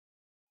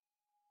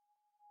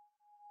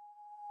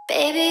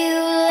Baby,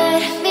 you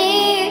let me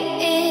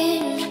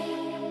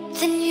in,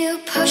 then you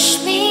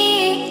push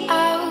me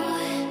out.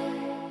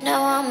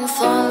 Now I'm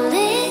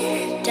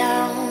falling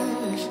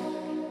down,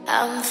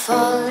 I'm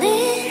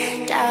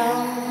falling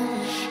down.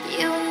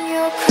 You and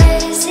your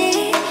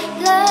crazy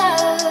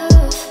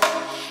love,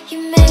 you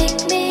make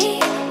me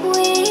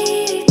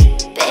weak.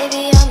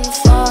 Baby, I'm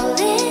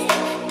falling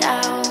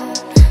down,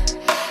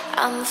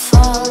 I'm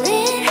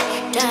falling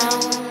down.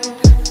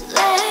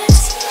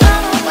 Let's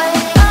run away,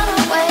 run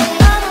away,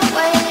 run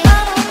away,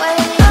 run away,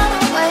 run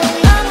away,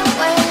 run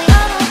away,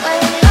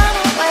 run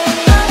away,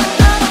 run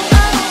away,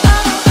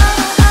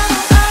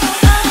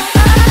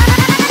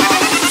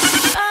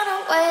 run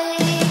away,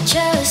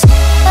 just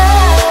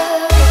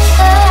love,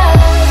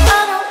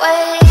 run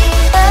away,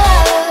 run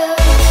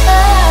away,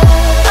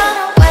 run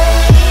away,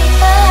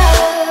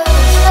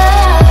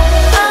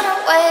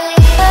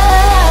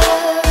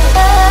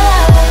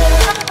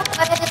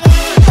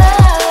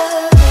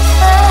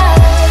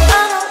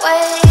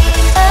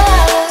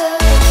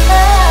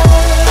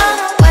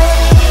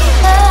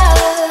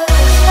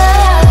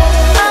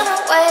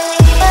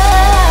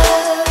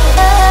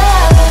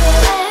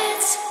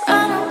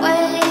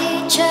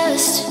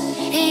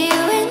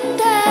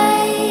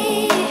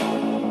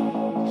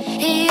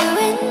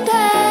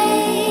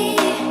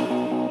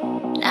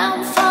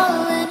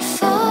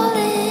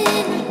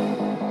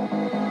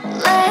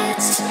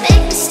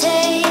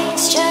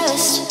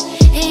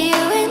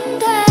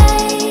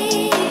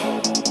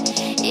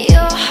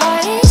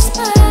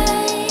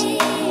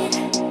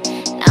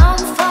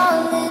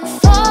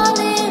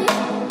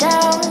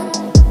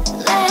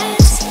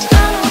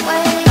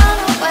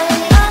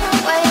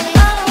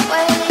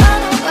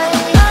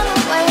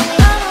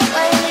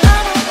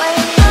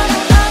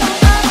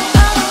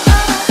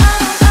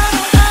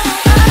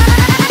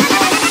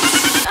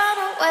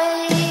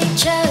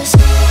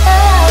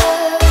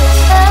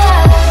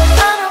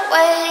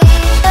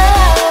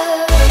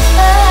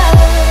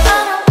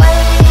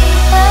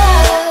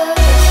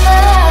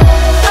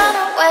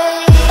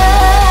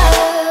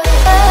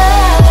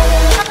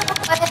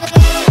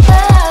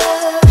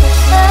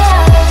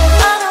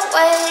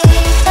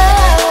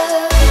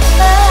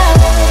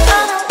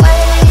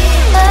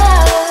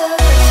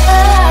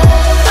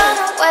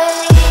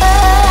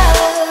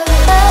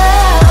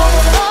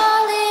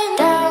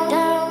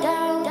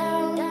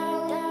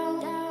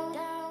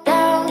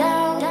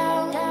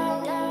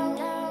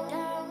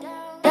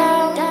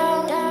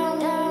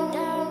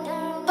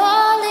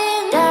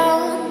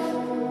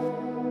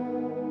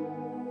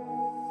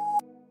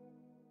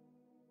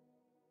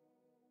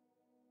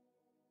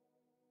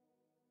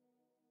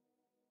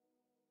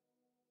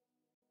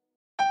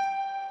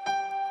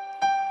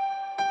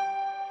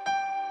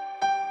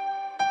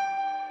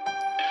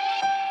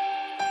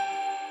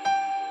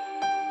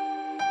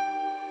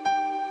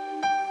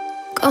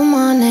 come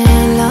on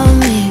and love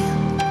me,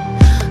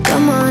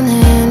 come on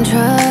and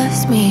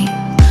trust me,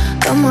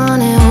 come on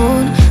and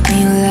hold me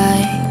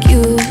like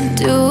you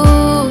do.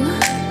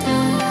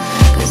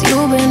 Cause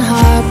you've been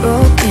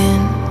heartbroken,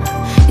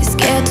 you're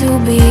scared to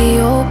be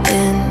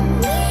open.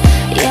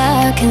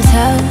 Yeah, I can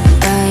tell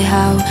by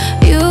how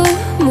you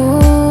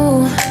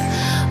move.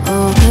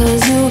 Oh,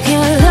 cause you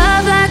can't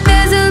love like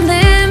there's a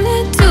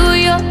limit to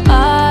your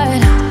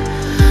heart,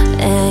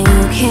 and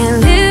you can't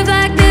live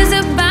like there's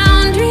a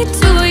boundary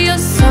to your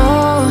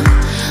soul.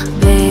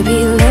 Baby,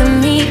 let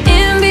me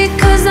in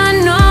because I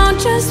know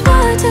just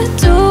what to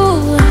do.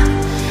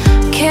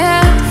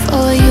 Care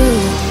for you,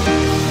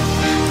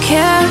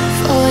 care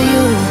for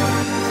you,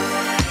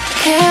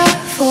 care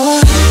for.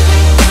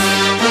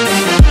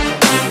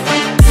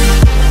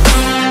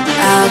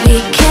 I'll be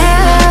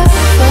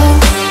careful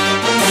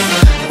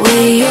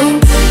with you,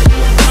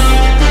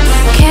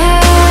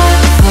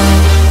 careful.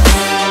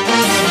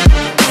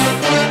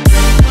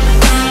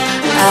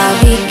 I'll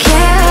be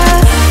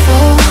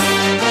careful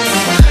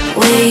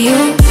with you.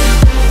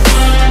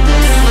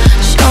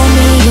 Show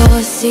me your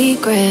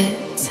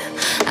secrets,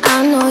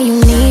 I know you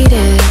need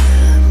it.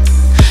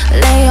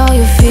 Lay all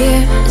your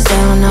fears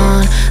down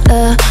on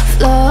the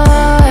floor,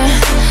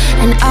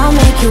 and I'll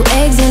make you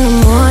eggs in the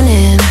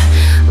morning.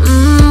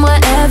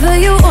 Whatever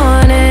you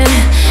wanted,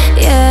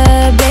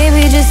 yeah,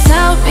 baby, just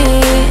tell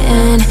me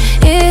and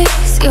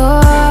it's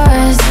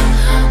yours.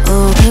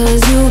 Oh,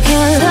 cause you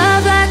can't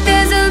love like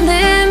there's a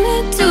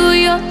limit to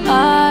your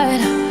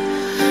heart,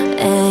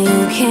 and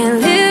you can't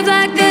live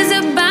like there's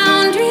a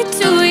boundary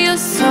to your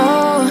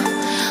soul.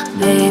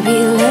 Baby,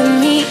 let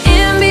me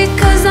in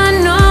because I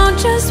know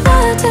just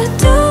what to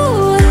do.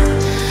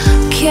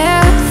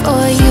 Care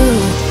for you,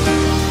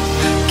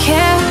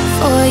 care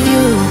for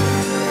you,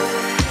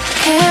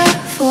 care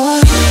for.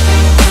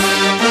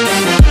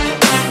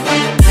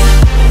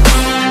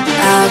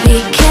 I'll be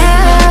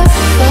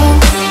careful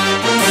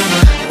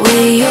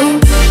with you,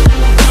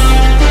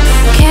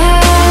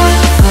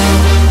 careful.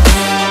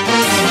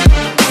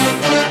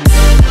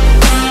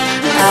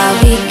 I'll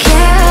be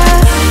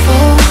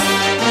careful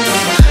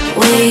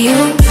with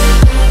you.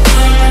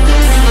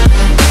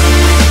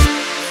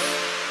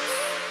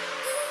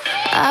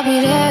 I'll be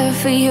there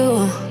for you.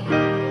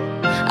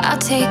 I'll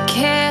take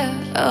care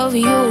of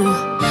you.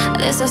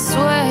 This I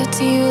swear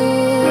to you.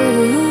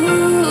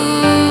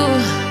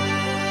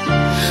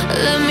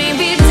 Let me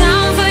be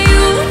down for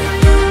you.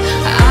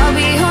 I'll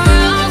be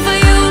around for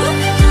you.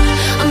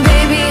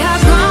 Baby, I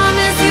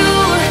promise you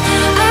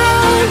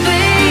I'll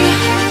be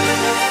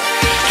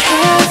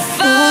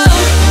careful.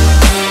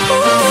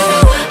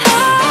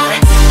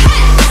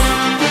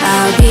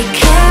 I'll be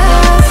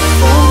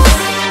careful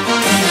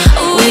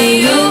with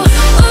you.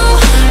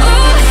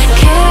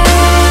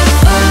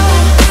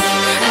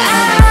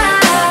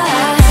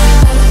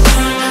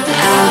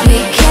 I'll be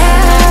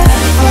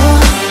careful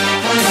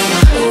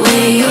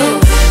with you.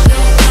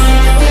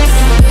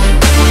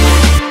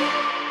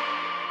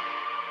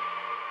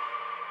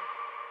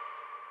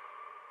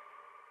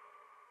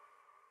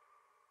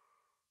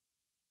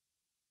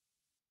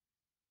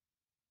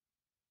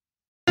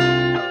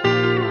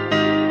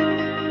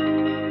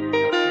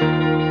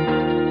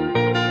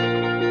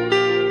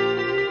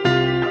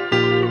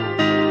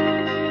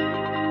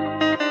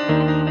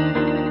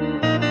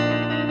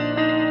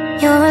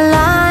 You're a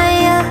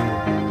liar,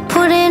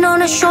 putting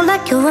on a show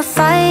like you're a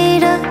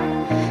fighter.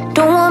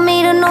 Don't want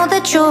me to know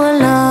that you're a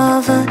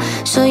lover,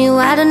 so you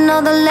add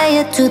another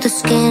layer to the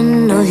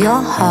skin of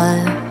your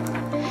heart.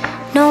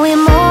 No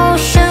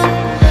emotion,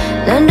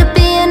 learn to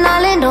be an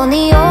island on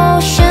the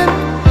ocean.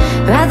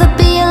 Rather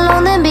be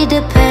alone than be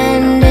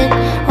dependent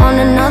on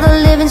another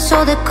living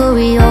soul that could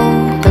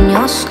reopen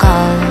your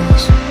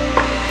scars.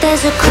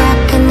 There's a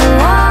crack in the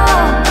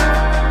wall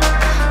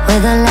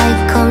where the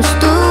light comes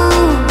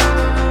through,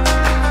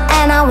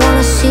 and I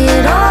wanna see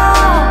it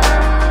all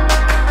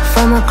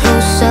from a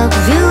close-up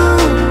view.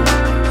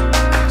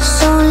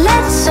 So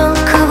let's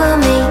uncover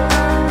me,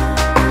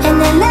 and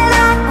then let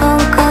I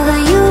uncover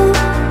you.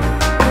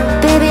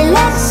 Baby,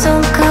 let's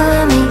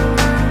uncover me,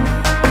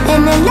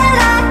 and then let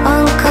I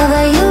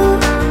uncover you.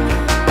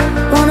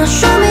 Wanna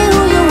show me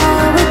who you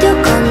are with your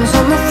guns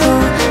on the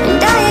floor, and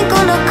I ain't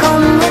gonna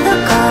come with a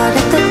guard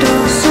at the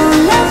door. So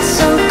let's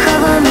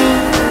uncover me,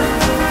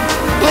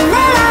 and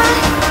let I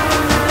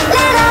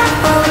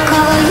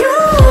uncover you.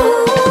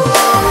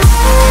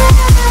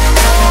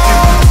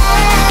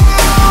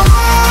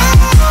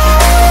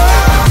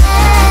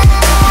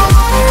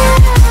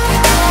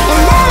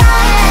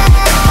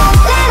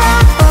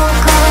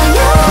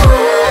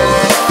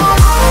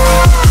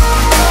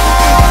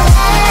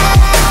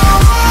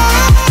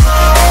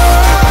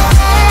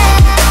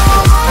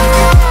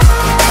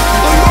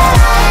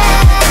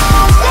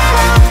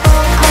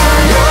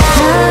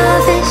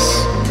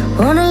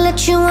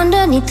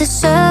 Underneath the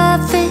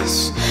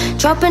surface,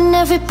 dropping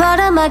every part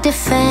of my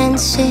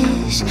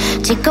defenses.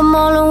 Take them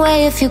all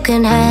away if you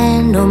can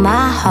handle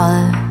my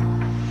heart.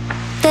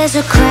 There's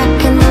a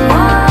crack in the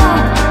wall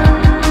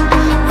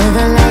where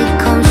the light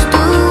comes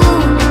through,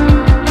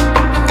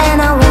 and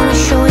I wanna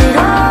show it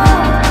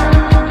all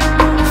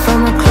from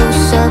a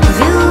close-up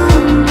view.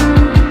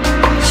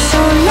 So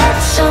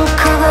let's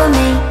uncover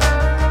me,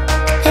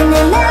 and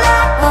then let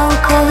I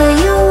uncover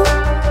you.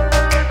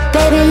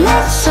 Baby,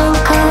 let's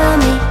uncover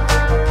me,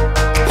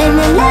 and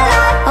then let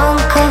I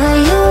uncover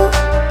you.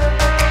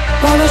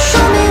 Wanna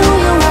show me who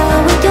you are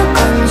with your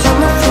guns on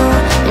the floor,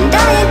 and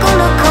I ain't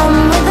gonna come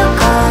with a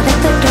guard at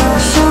the door.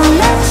 So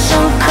let's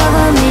uncover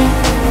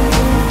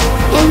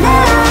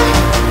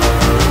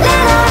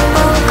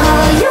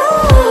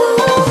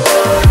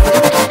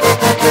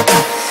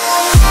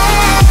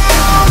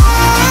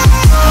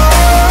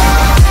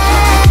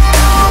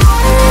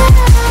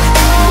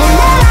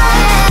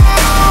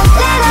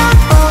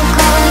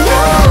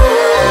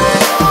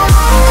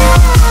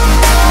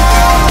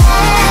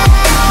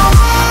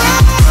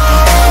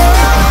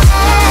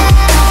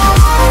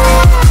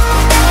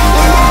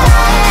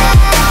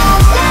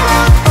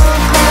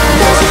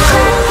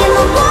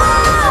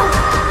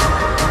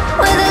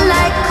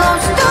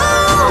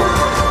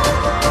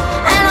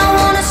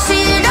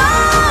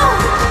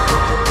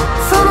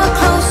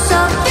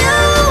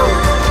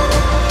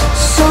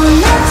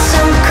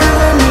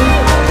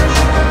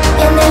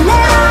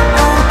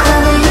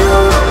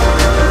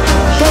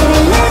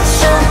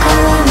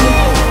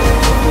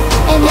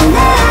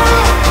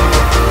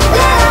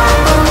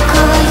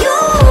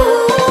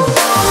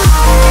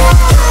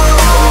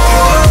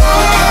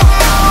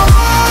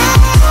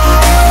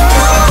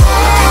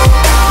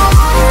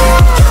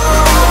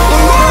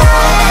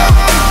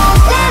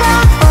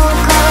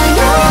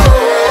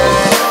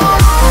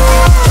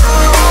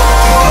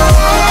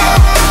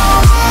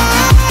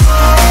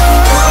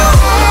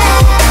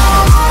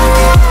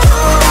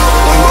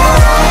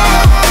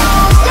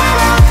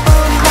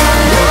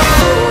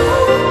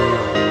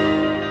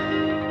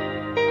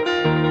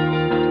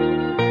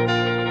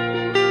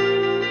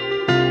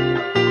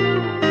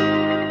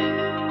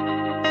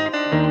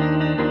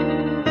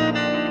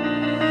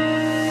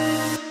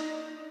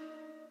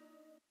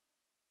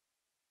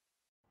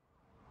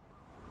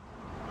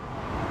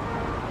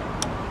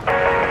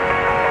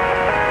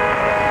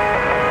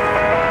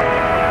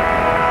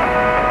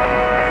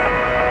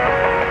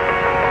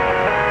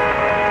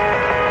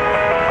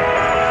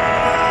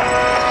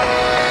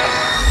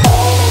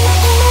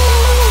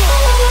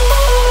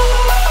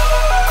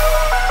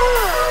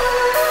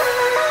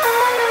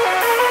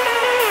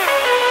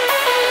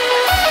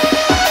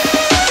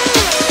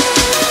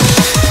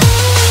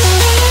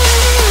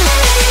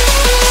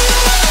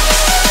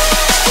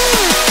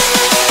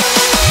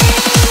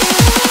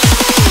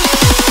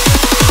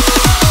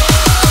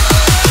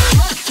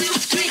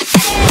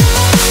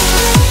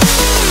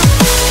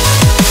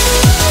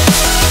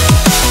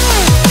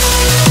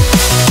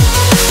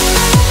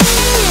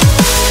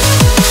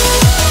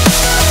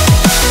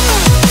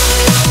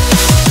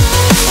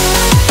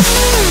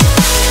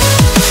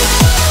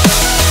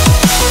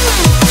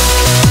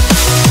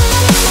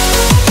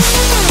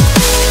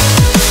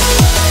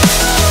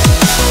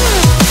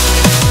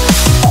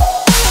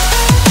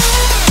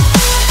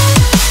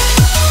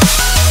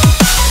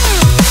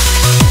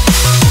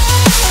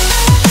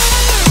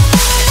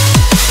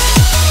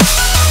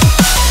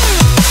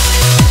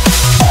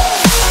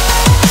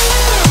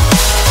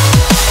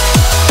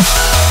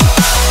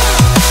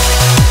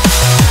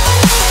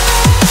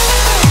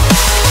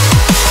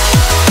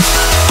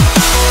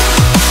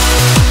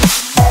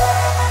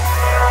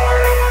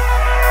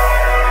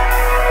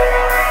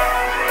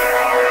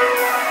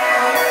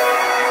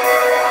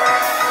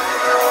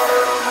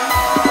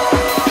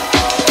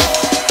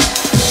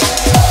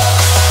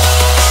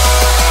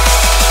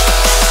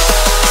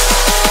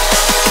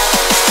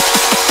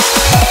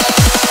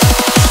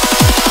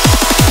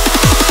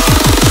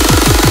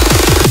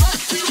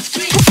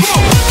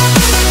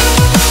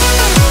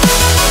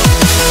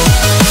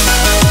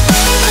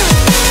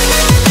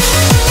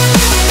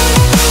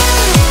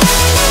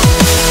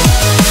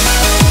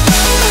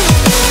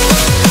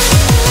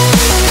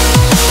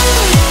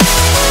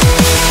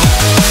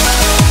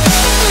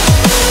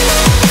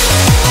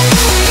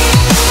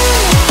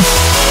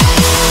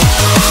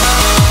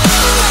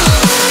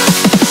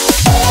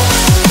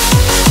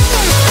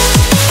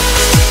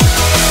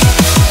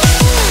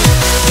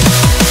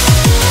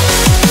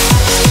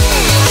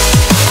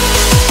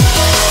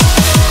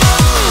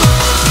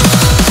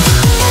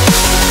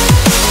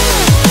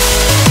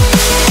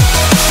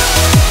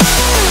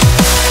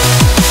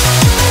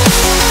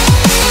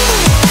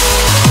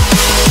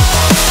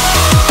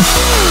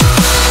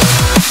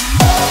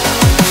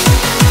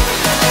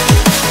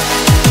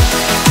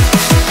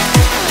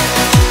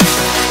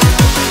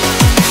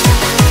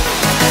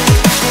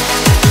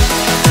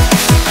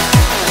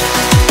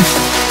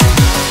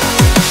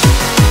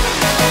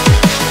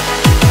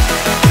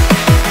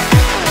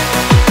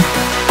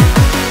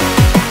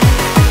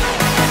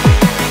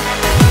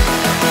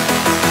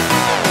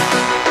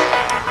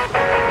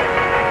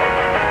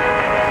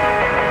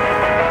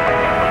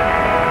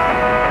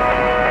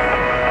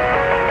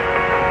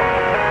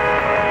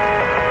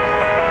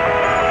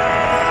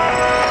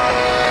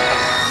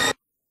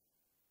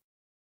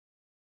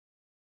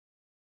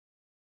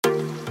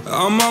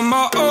I'm on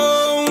my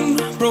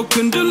own,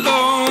 broken and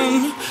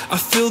alone. I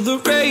feel the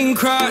rain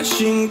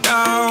crashing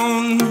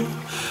down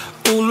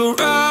all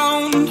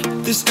around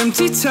this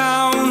empty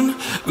town.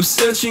 I'm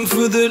searching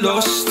for the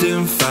lost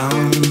and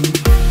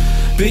found,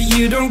 but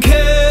you don't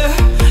care,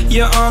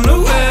 you're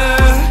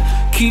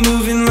unaware. Keep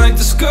moving like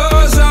the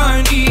scars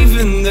aren't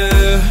even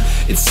there.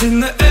 It's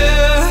in the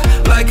air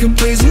like a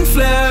blazing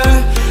flare.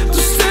 Don't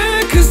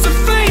stare cause the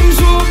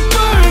flames will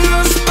burn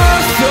us. I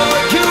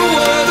thought you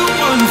were the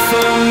one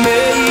for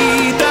me,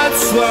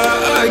 that's why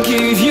I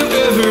gave you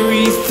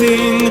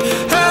everything.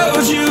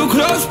 Held you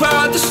close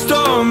by the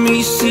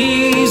stormy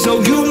seas.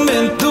 Oh, you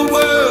meant the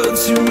world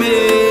to me.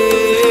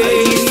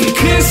 I used to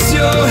kiss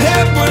your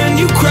head when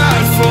you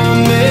cried for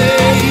me,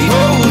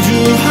 hold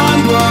your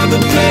hand while the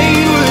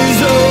pain was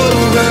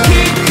over,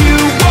 keep you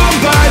warm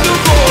by the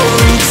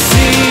roaring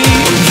sea.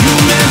 You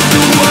meant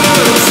the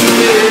world to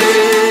me.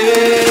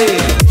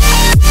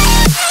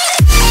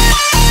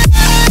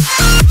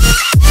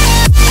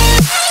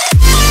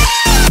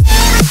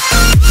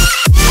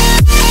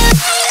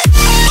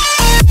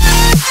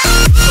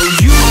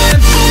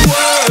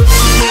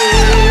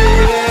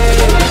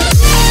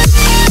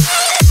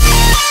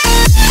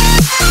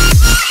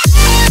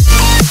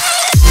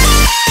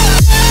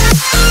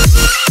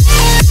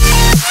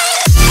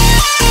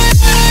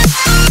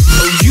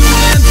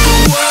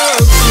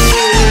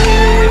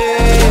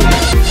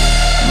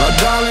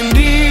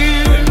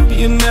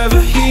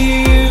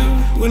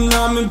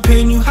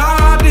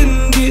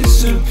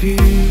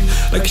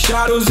 Like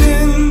shadows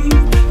in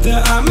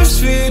the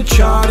atmosphere,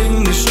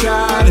 charting the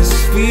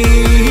stratosphere.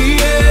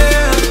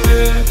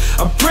 Yeah.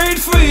 I prayed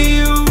for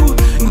you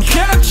and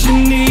kept you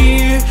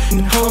near in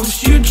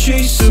hopes you'd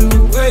chase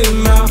away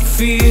my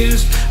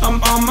fears.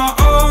 I'm on my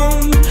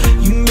own,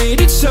 you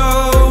made it so,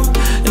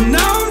 and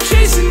now I'm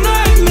chasing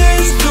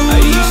nightmares through. I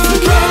used to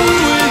run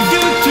with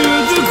you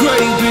through the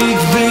great big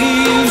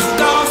leaves,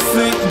 laugh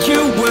at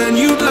you when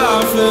you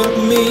laugh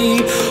at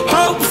me.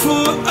 Hope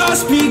for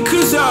us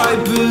because I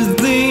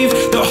believe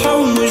the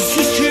home was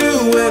just you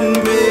and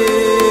me.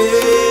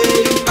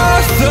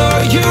 I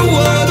thought you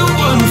were the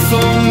one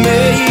for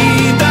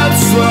me,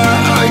 that's why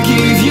I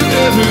gave you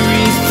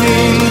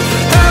everything.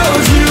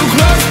 Held you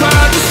close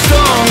by the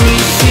stormy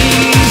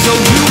seas. Oh,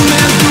 you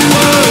meant the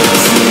world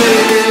to me.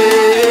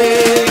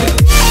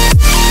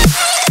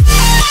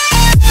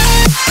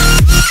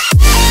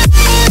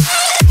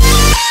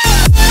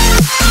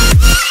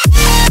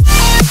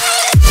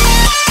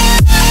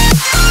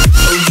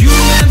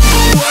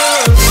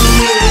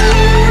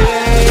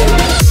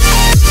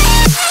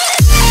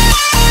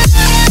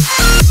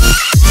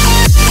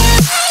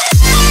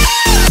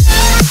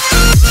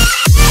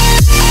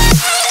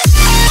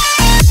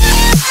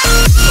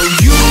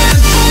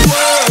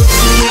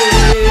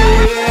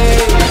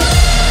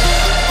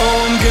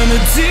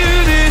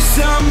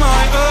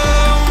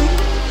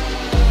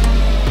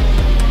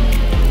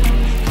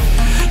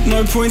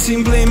 No point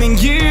in blaming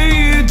you,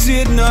 you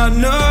did not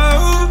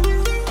know.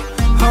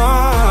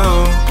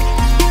 Oh.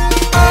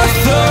 I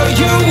thought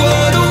you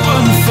were the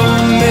one for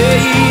me,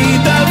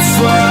 that's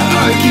why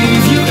I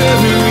gave you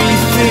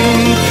everything.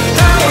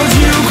 Held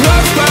you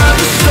close by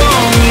the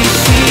stormy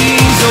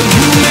seas. Oh,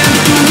 you meant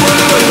the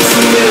world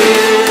to me.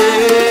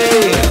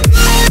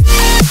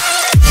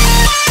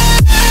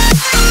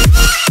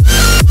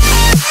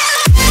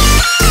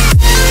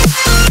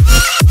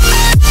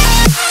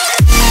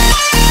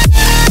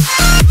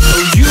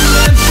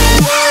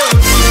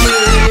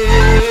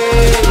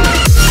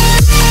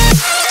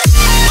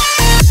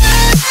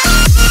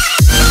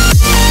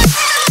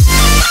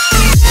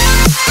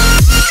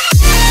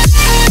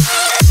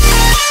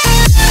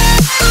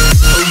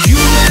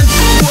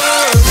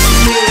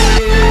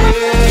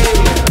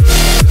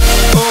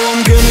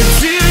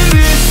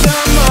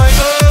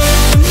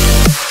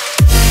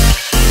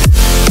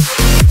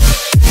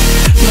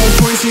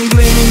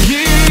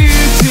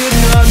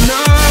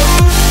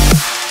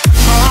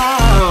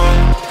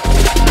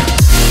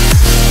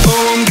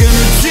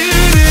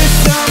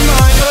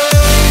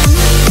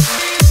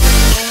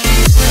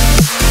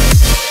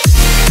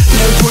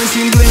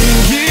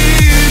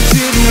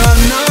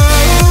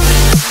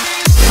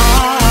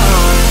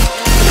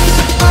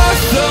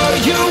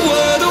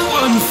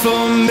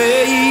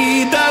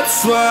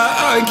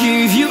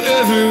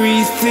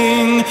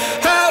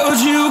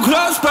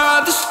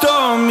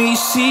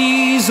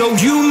 Oh,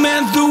 you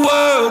meant the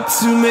world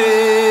to me.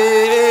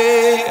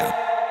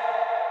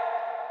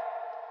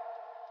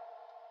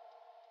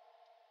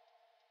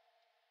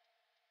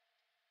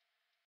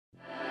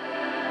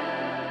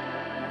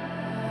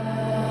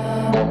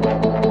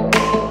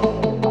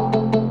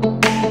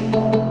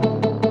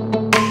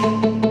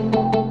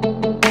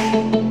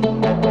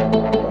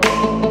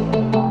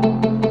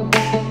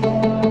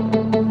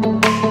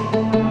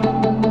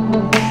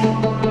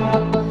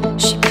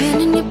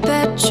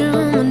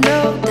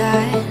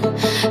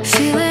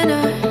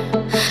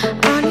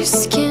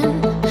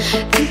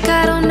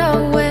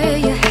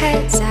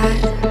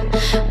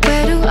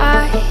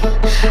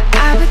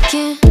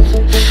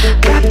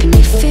 Wrapping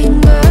your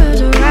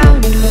fingers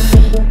around her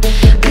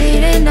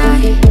late at night.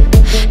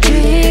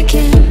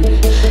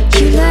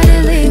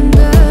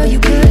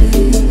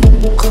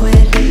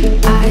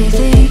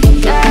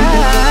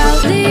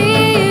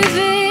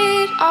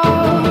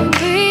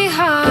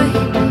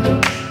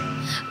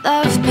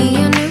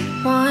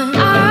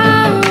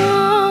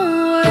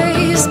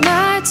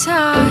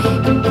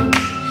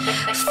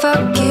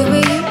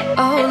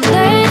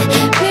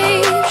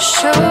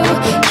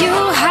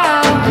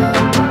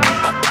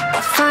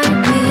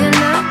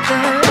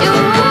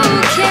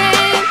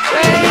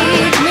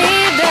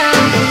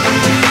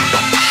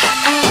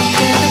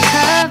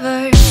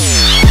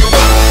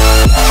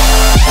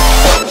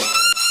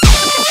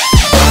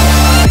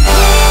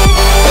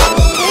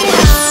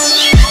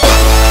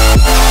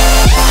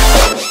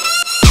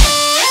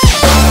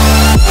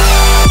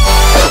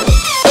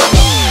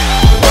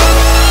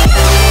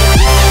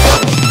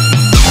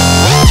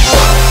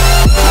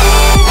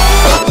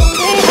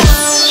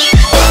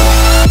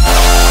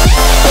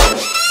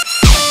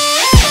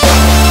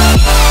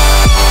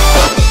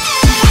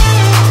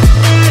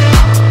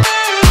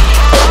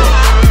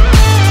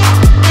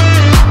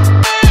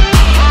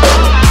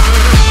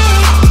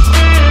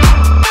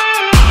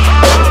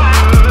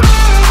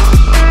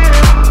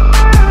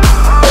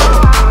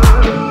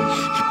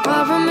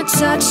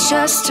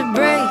 just to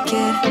break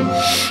it.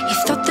 You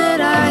thought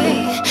that I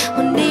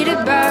would need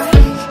it back,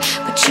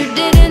 but you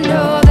didn't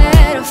know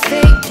that I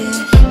faked it.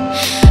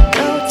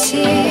 No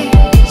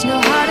tears,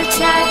 no heart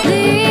attack.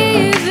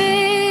 Leave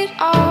it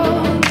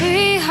all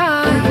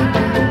behind.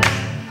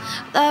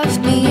 Love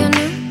me a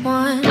new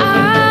one.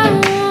 I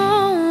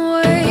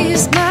won't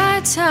waste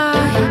my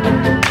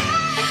time.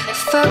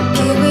 Fuck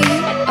you,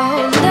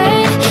 oh,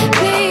 let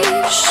me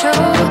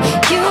show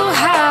you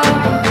how.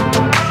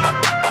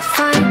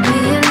 Find me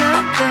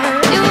another.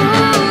 You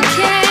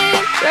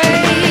can't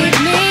break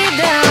me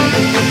down.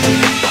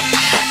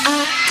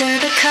 Under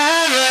the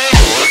cover.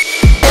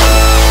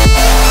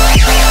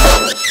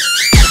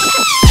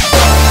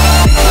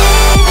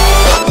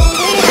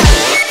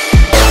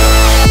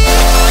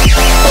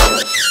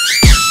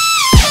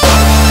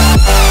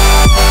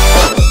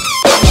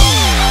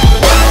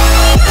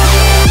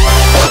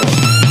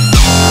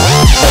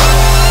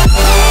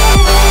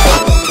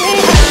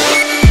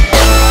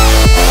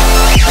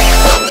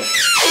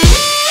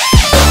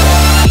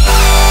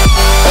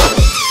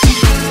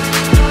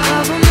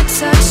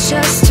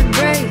 Just to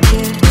break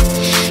it.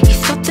 You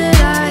thought that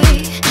I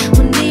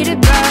would need it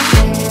back,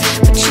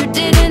 but you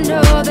didn't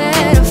know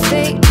that I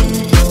faked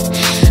it.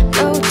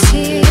 No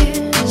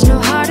tears, no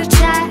heart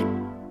attack.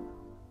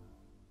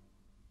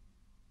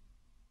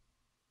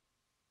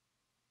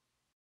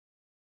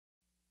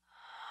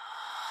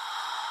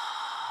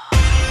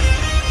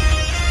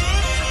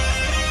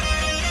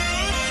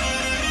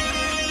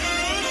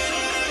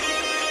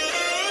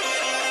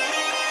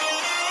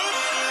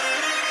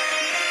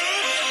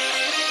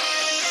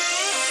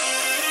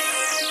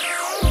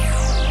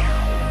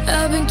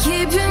 I've been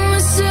keeping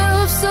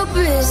myself so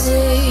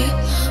busy,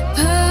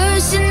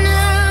 pushing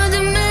out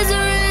the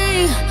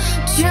misery,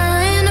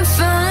 trying to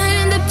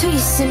find the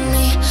peace in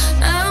me.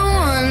 I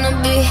wanna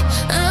be,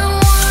 I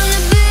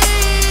wanna be,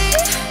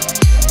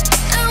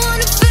 I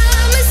wanna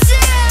find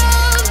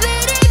myself,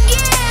 but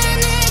again,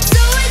 it's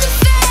always a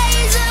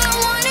phase. I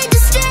wanted to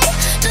stay,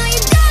 no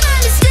you don't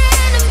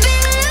understand. I've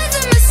been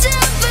losing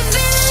myself, I've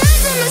been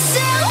losing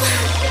myself.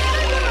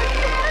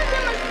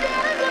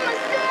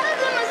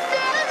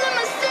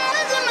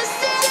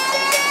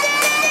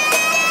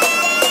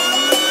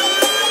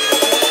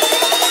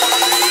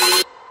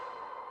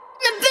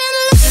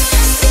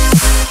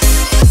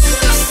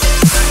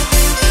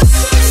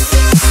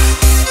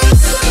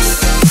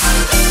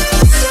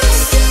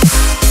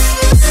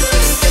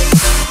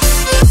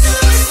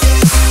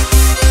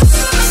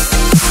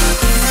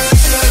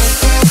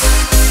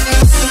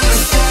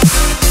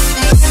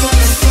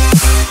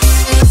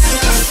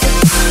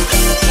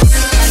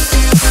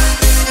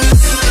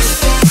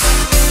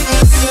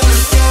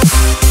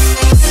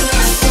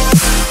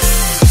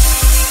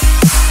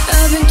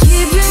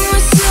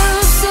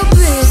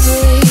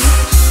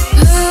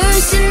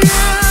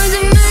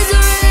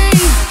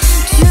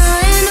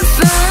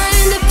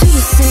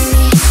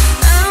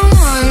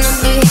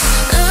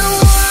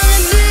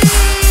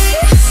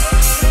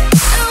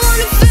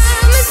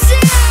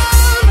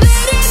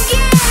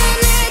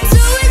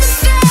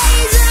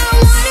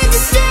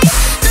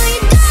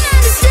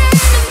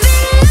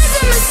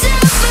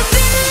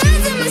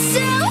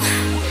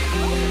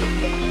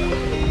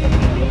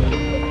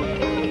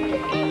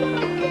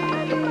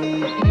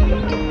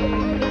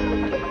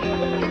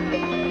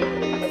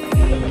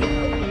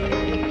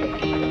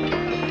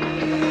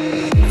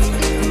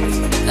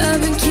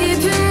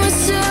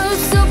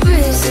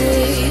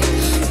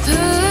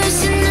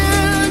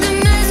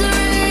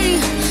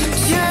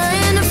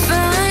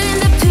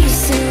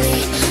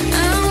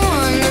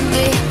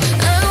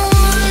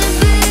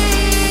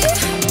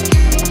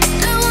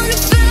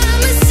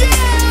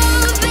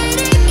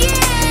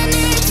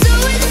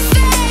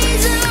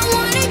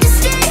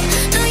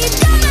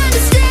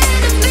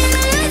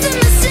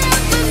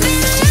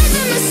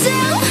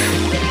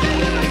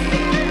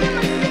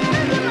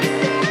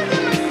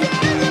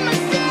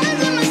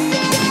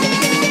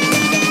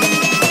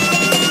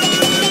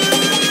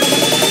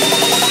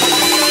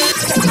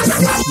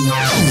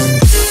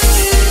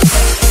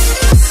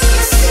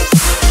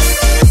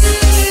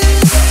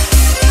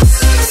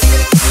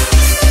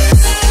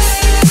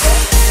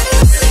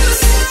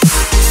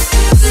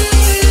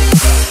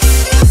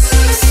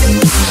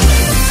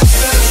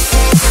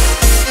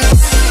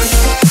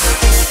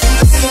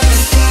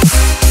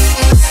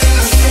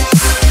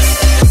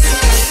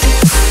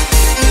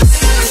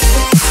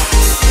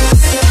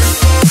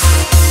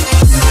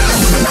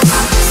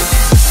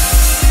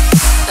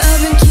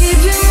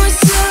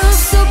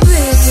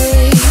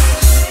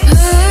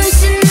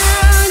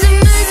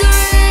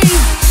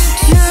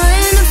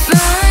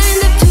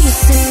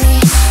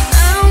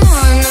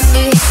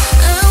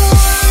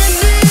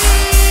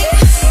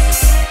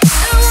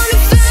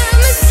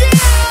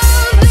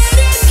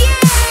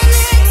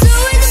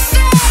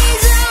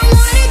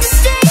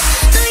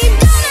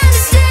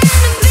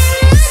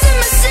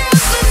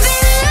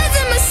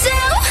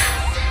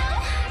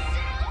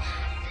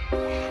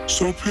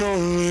 so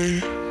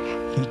purely.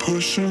 I'm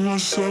pushing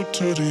myself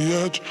to the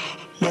edge,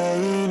 not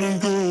wanna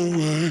go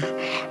away.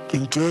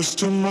 Been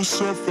testing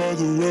myself by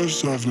the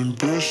worst. I've been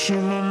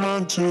pushing my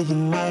mind to the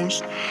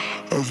most.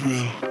 I've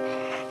been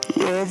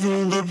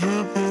loving the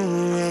people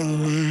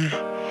around me,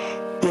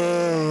 but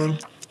I'm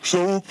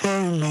so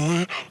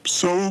paranoid, I'm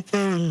so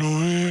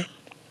paranoid,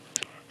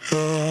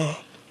 yeah.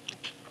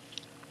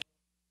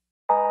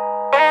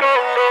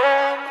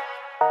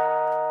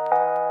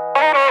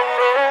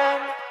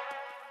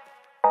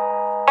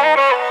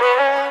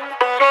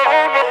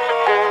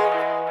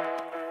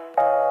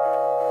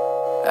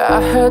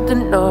 I heard the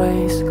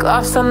noise,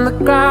 glass on the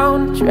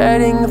ground,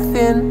 treading a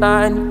thin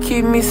line,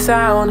 keep me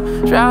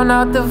sound, drown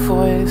out the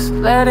voice,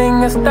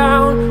 letting us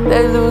down.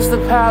 They lose the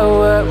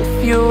power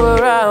with you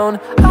around.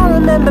 I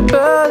remember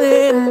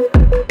Berlin,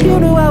 you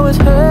knew I was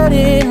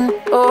hurting,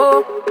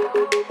 oh.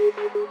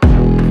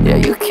 Yeah,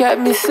 you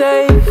kept me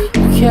safe,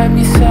 you kept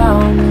me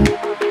sound.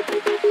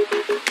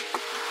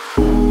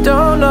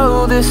 Don't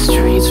know the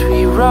streets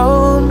we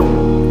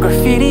roam,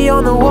 graffiti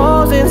on the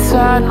walls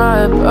inside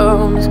my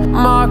bones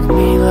mark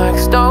me like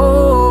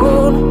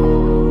stone.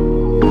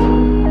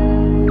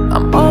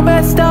 I'm all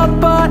messed up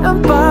but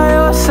I'm by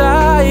your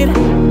side.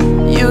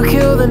 You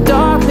kill the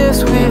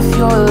darkness with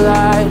your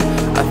light.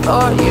 I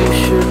thought you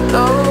should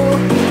know,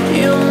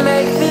 you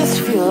make this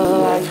feel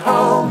like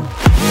home.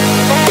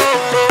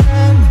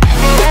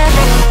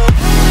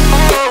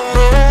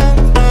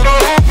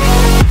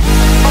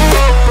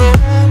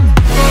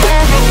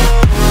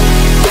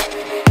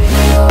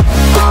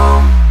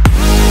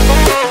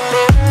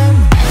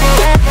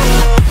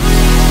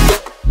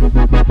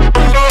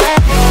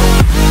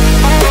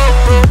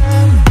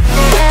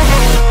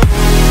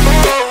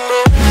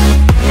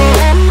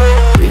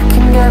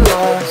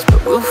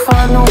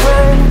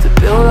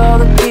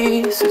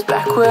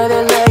 Where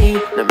they lay,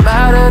 no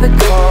matter the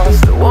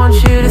cost, I want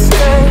you to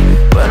stay.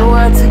 When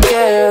we're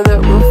together,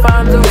 we'll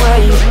find a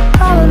way.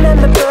 I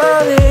remember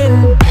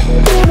Berlin,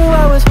 you knew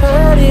I was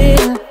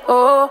hurting,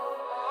 oh.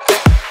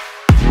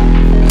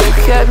 You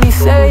kept me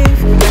safe,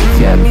 you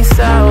kept me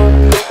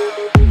sound.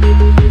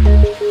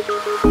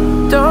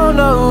 Don't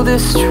know the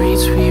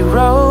streets we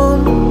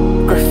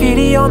roam,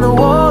 graffiti on the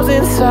walls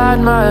inside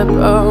my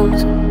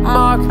bones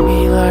mark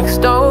me like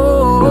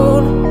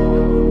stone.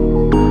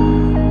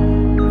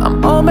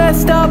 I'm all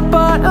messed up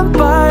but I'm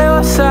by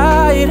your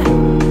side.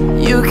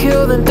 You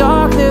kill the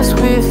darkness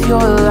with your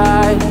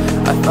light.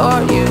 I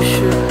thought you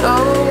should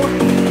know,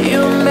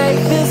 you make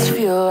this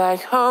feel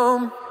like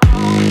home.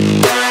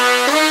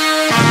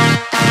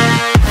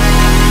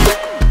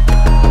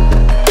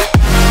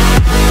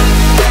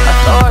 I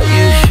thought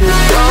you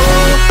should know,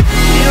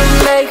 you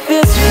make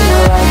this feel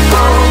like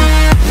home.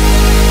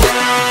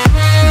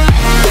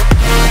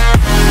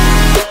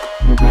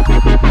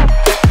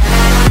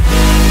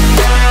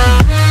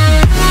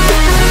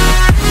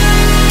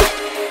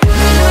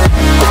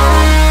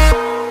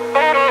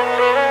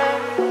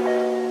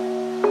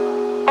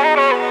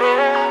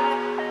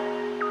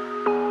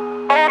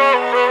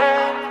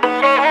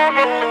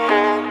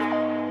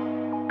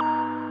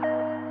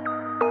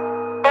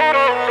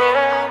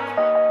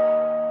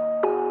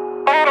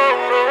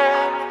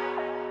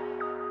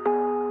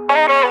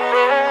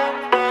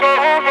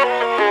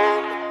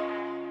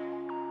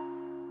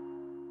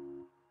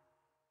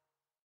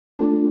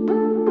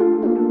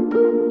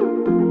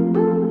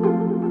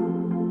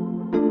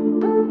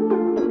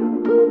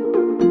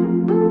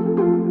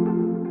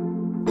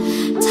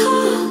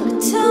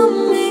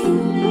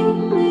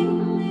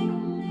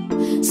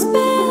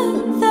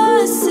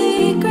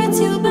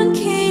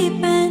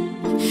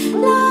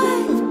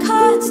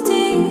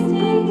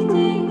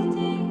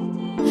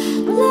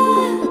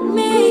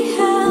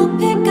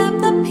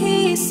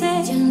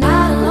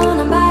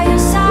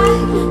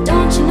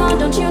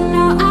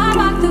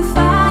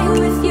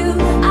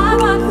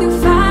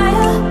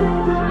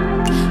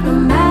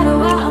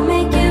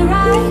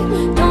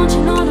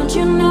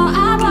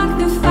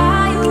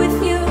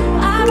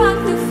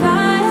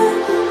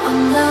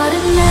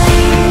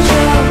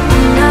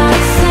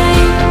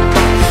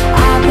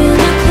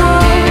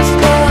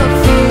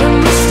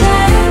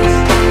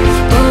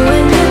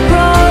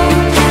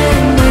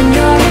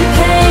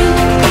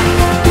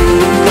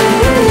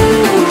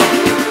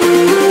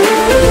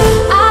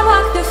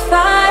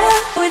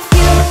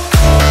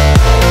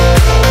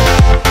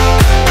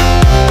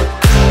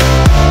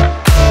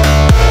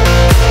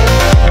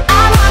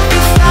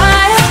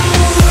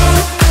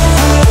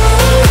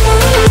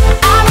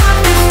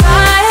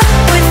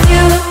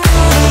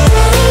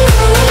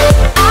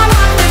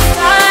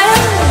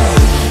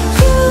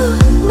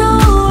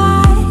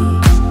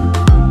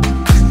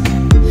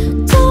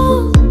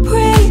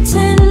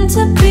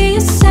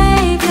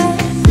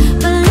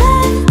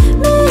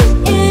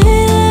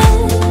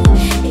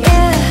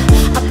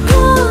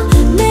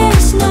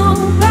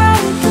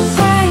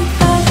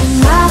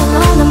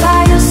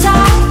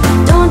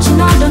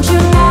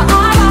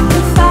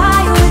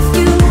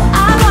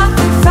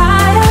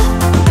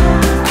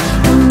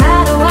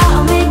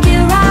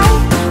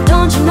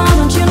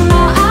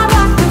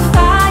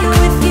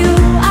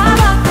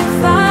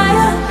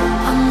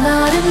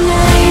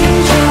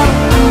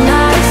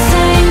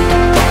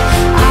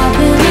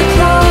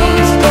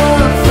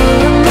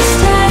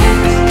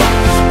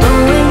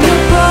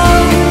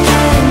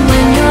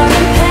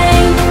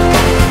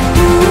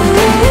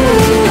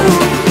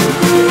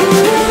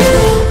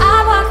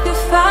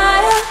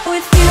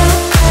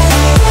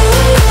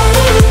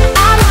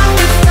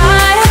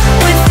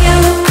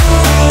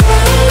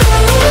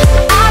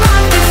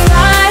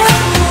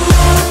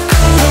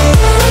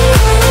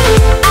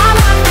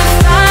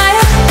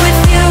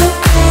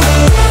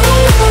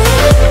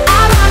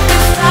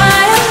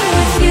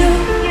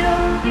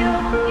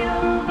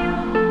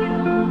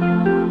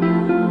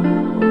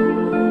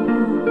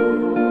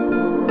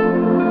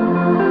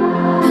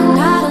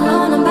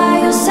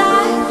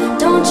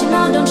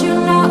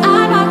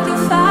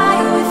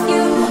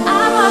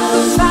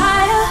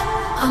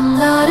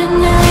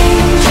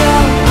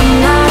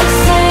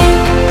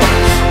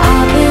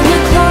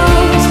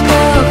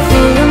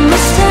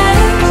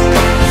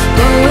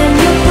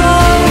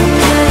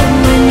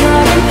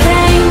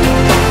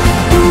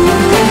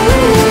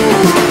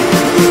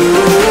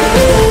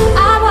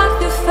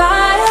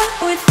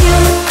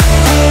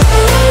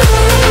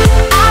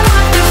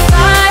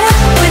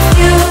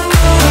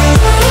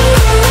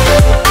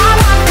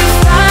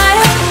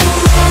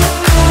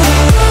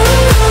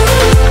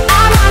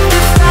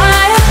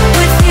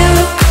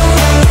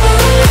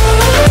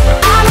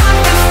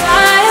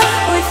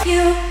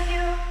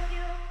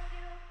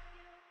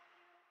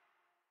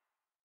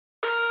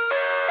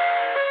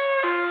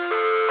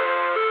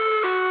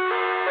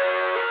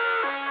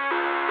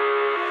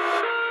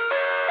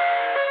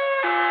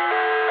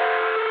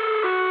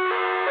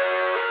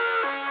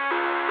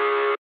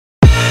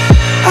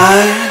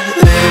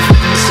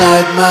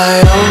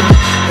 my own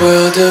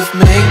world of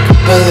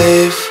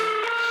make-believe.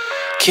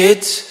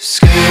 Kids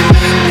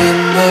screaming in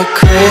the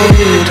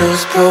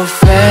cradles,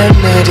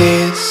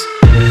 profanities.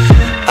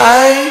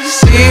 I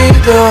see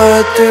the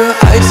world through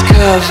ice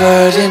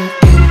covered in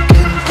ink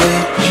and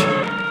bleach.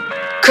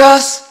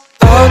 Cross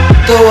out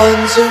the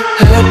ones who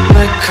heard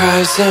my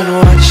cries and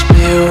watched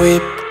me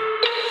weep.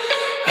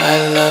 I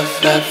love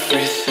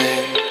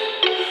everything.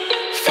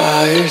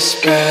 Fire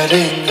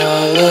spreading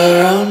all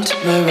around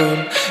my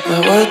room. My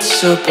world's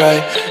so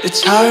bright,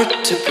 it's hard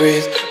to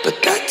breathe,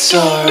 but that's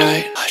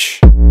alright. Hush.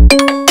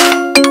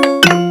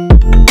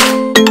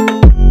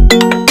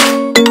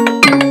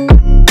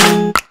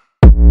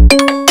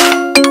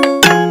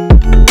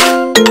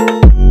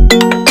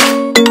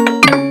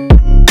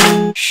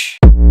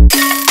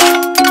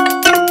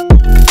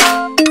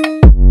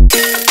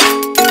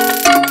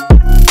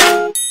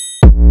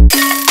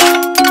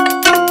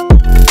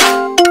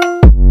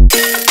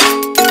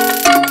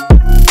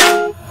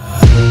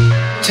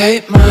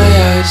 Take my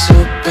eyes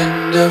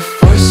open to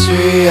force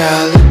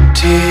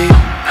reality.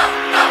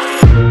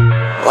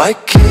 Why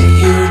can't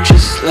you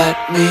just let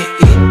me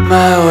eat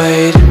my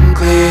weight in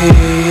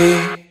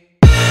glee?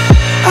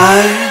 I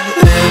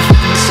live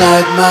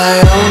inside my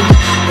own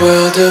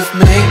world of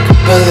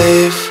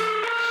make-believe.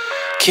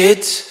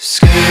 Kids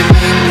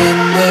screaming in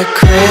their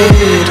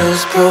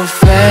cradles,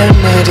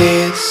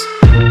 profanities.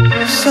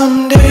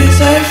 Some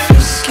days I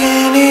feel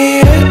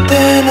skinnier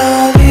than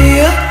all the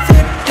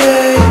other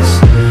days.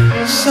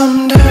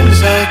 Sometimes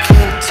I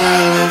can't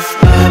tell if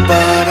my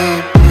body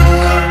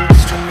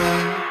belongs to me.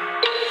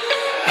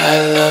 I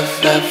love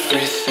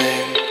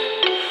everything.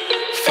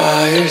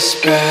 Fire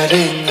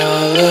spreading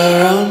all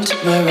around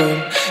my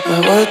room. My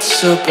world's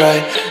so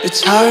bright,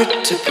 it's hard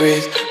to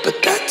breathe,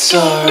 but that's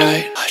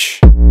alright. Hush.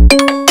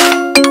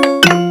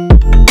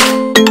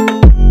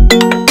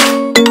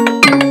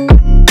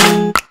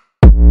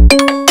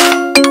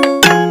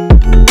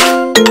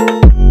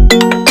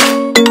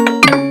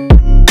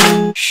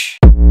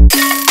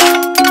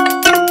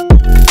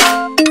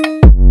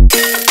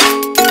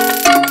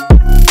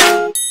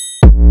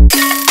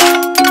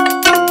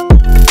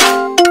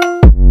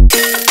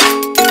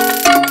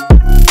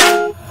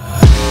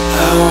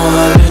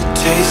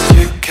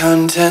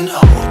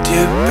 Hold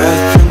your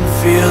breath and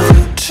feel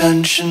the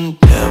tension.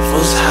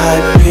 Devils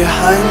hide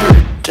behind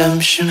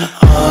redemption.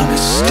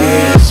 Honesty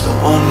is a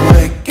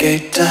one-way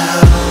gate to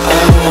hell. I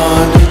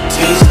wanna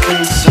taste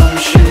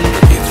consumption.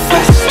 Breathe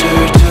faster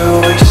to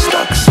waste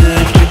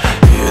oxygen.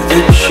 Hear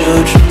the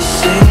children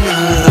sing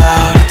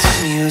aloud. It's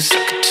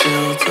music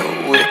till the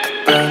wick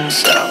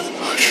burns out.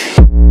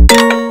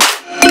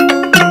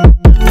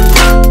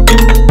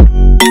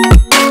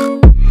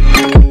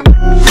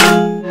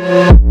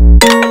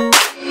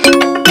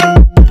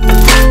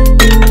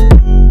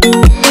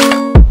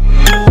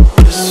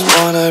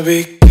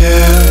 Be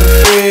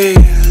carefree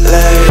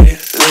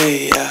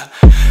lately, yeah.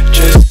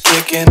 Just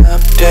kicking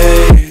up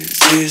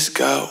daisies.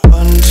 Got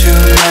one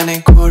too many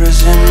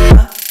quarters in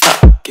my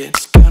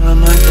pockets. Count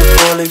 'em like the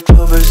 4-leaf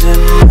clovers in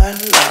my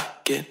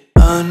locket.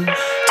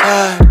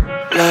 Untied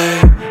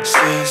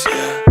laces,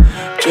 yeah.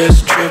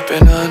 Just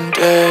tripping on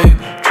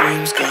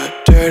daydreams. Got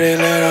dirty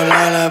little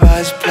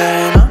lullabies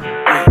playing on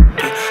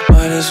repeat.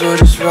 Might as well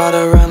just ride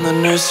around the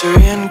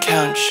nursery and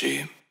count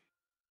sheep.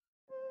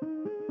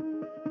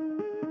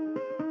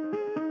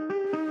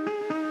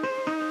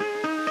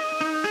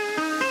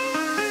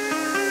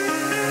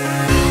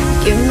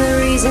 Give me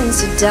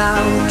reasons to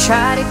doubt,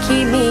 try to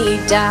keep me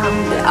down,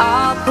 but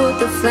I'll put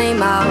the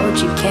flame out,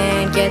 you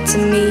can't get to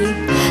me.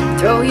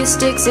 Throw your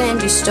sticks and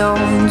your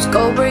stones,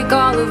 go break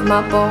all of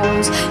my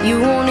bones.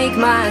 You won't ache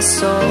my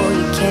soul,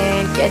 you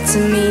can't get to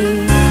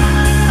me.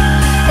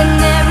 And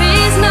there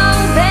is no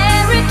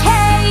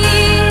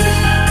barricade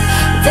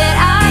that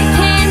I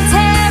can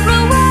tear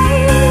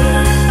away.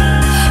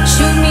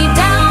 Shoot me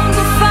down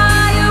to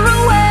fire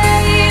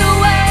away,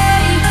 away.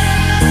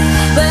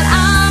 But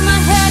I'm a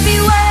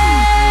heavyweight,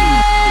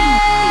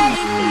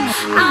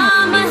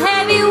 I'm a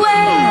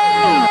heavyweight,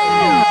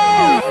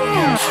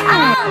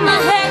 I'm a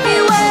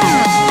heavyweight, I'm a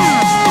heavyweight.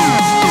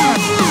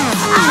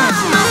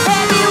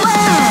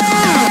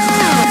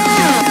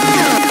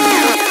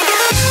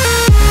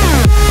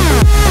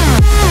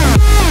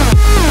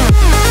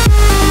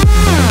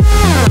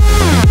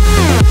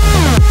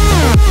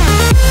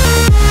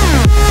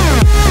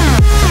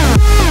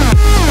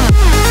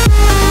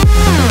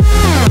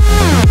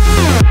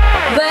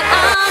 But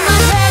I'm a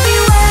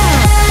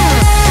heavyweight,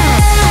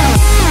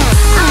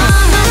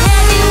 I'm a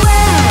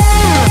heavyweight,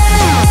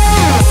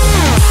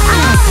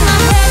 I'm a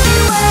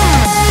heavyweight,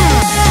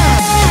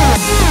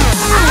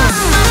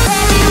 I'm a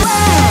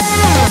heavyweight.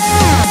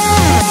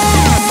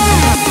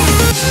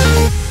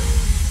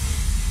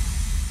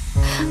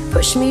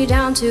 Push me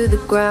down to the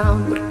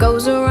ground, what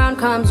goes around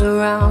comes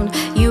around.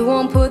 You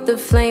won't put the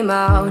flame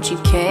out, you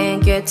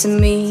can't get to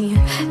me.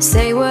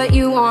 Say what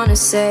you wanna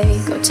say,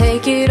 go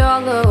take it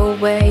all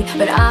away.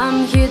 But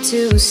I'm here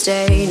to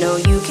stay, no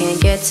you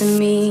can't get to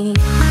me.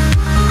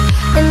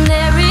 And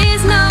there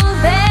is no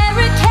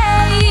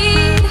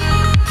barricade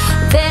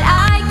that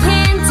I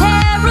can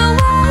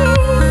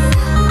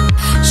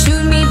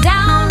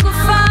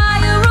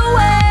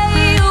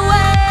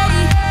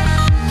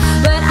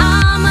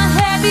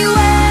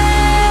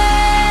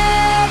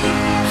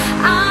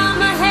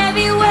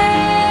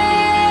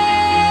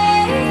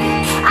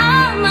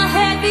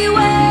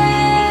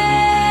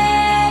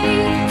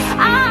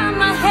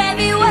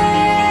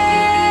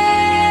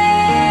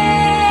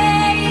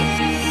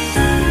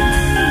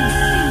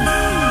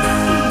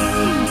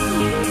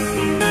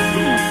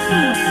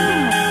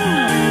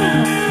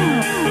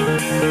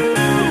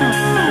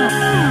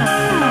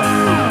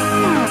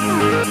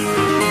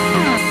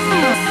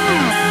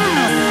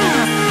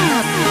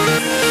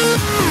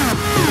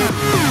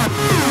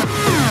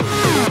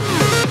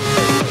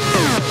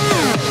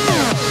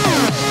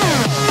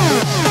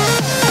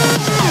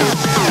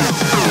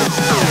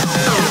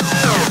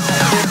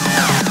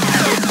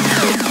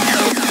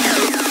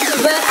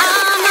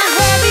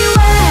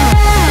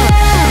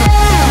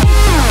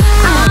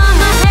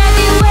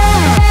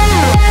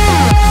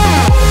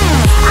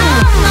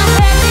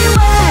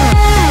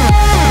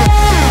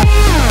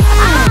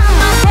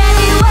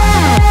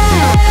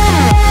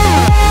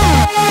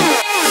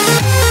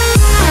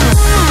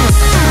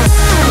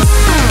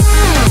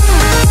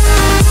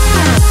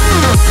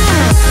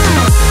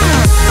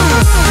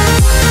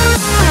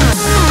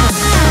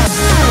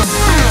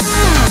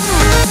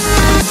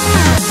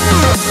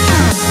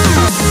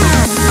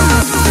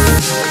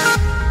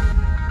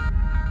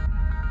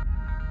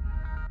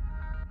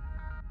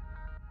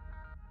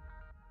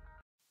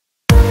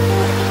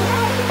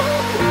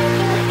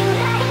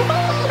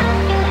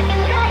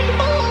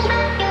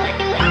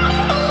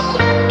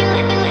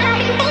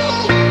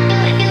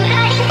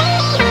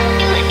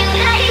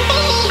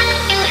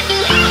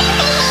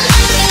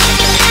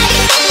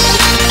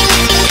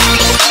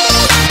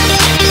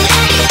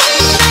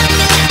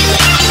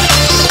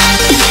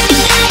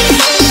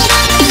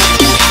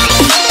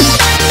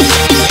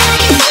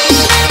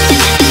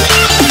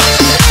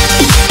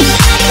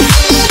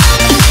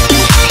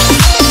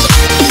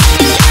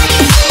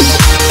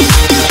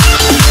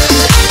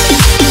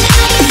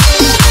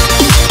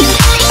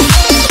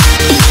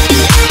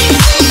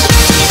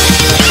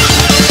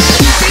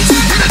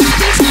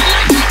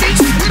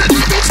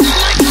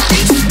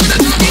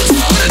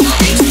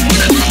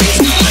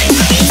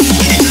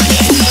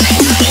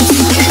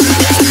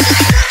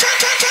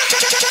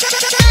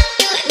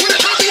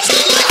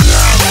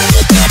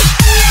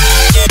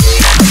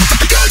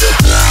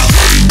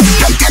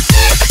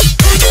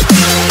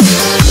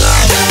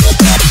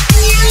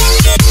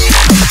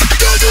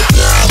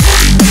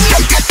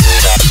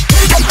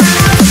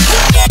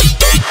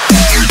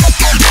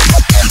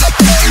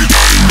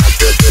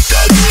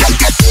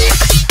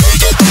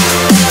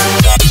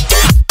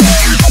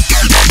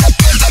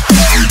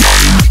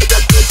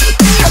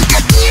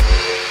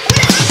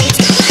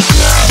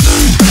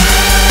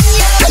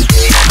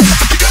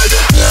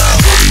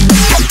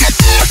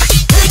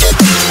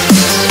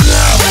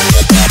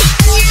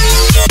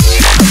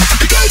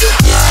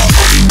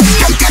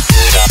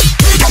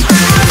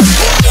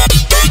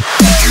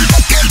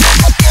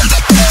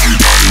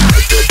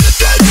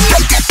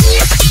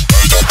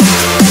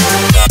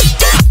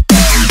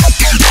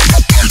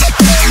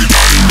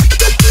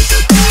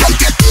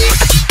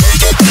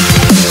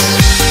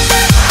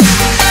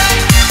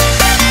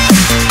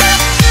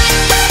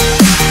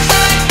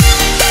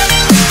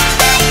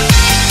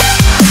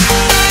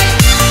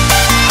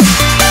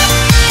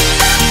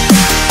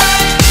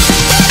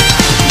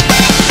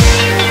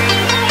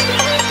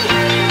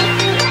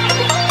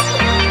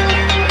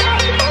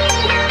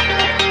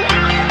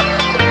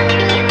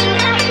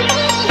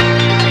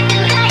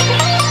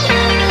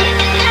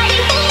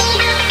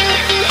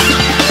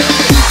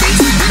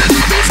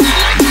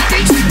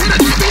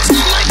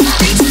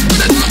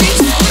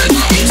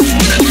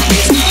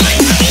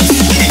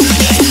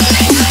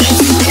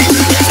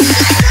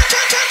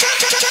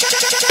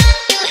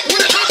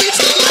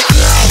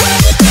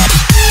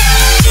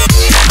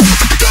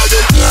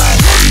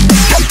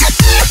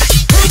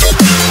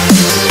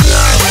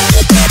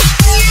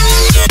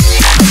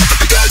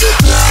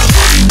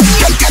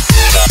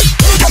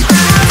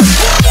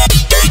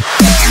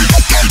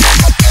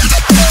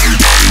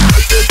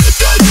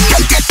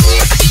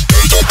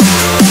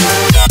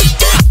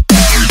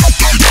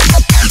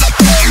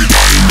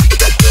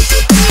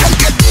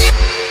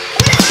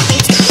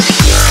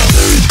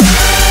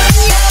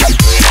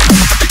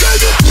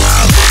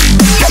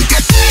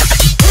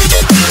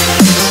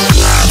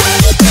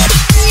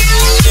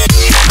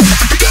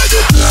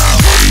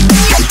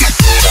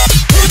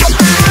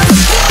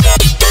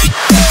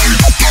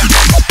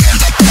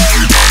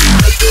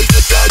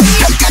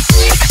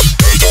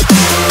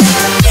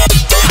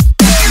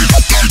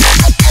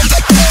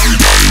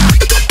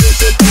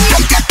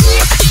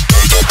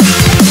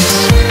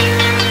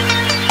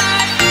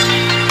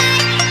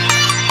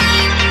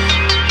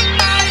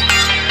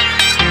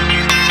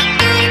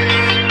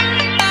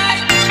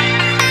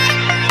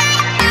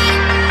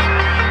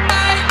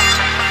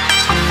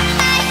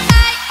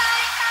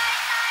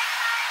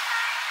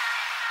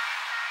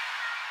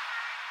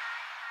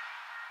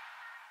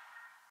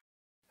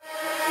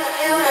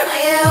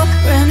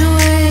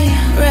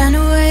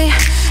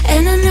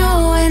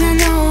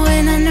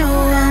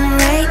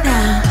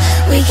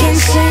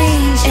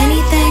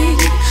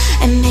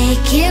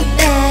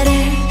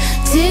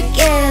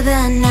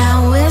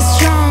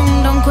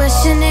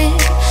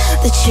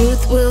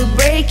truth will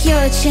break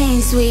your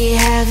chains, we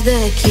have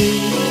the key.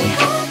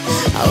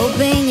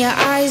 Open your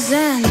eyes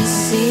and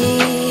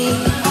see.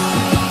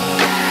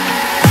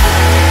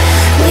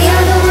 We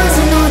are the ones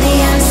who know the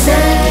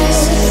answers,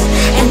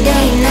 and they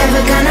ain't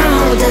never gonna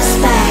hold us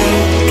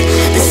back.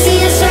 The sea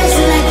is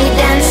rising like we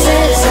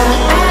dancers.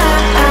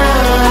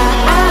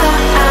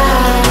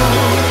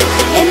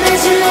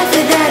 Imagine life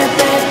without a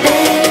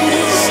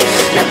purpose.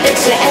 Now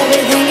picture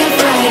everything you're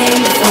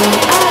fighting for.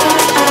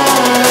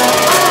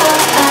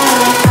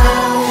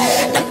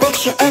 Now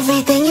picture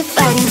everything you're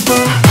fighting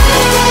for.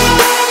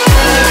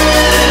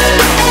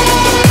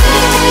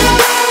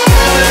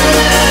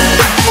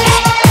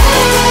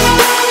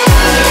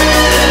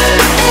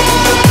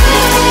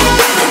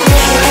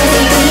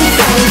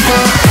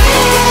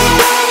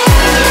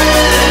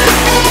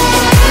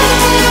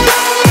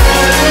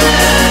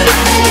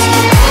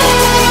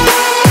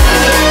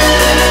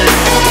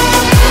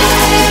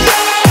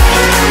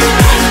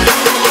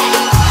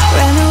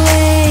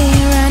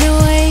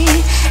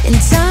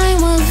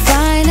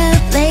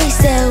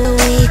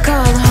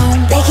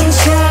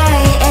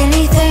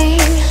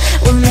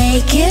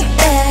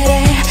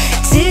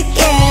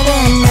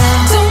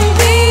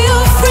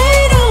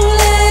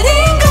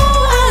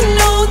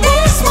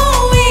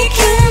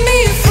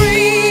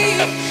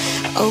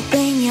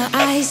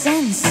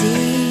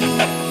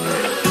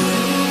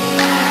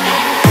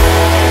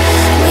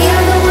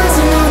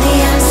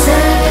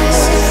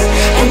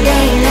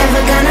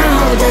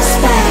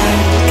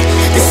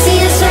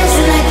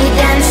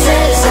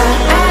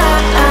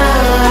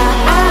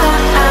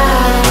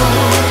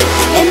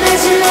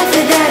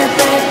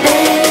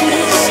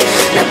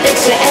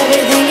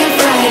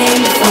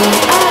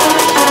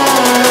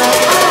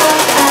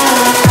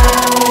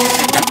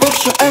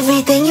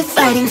 Everything you're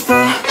fighting for.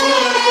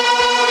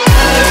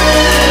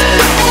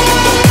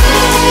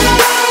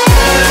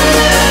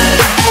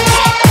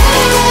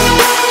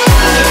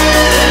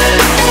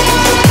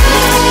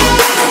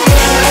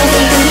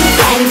 Everything you're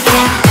fighting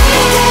for.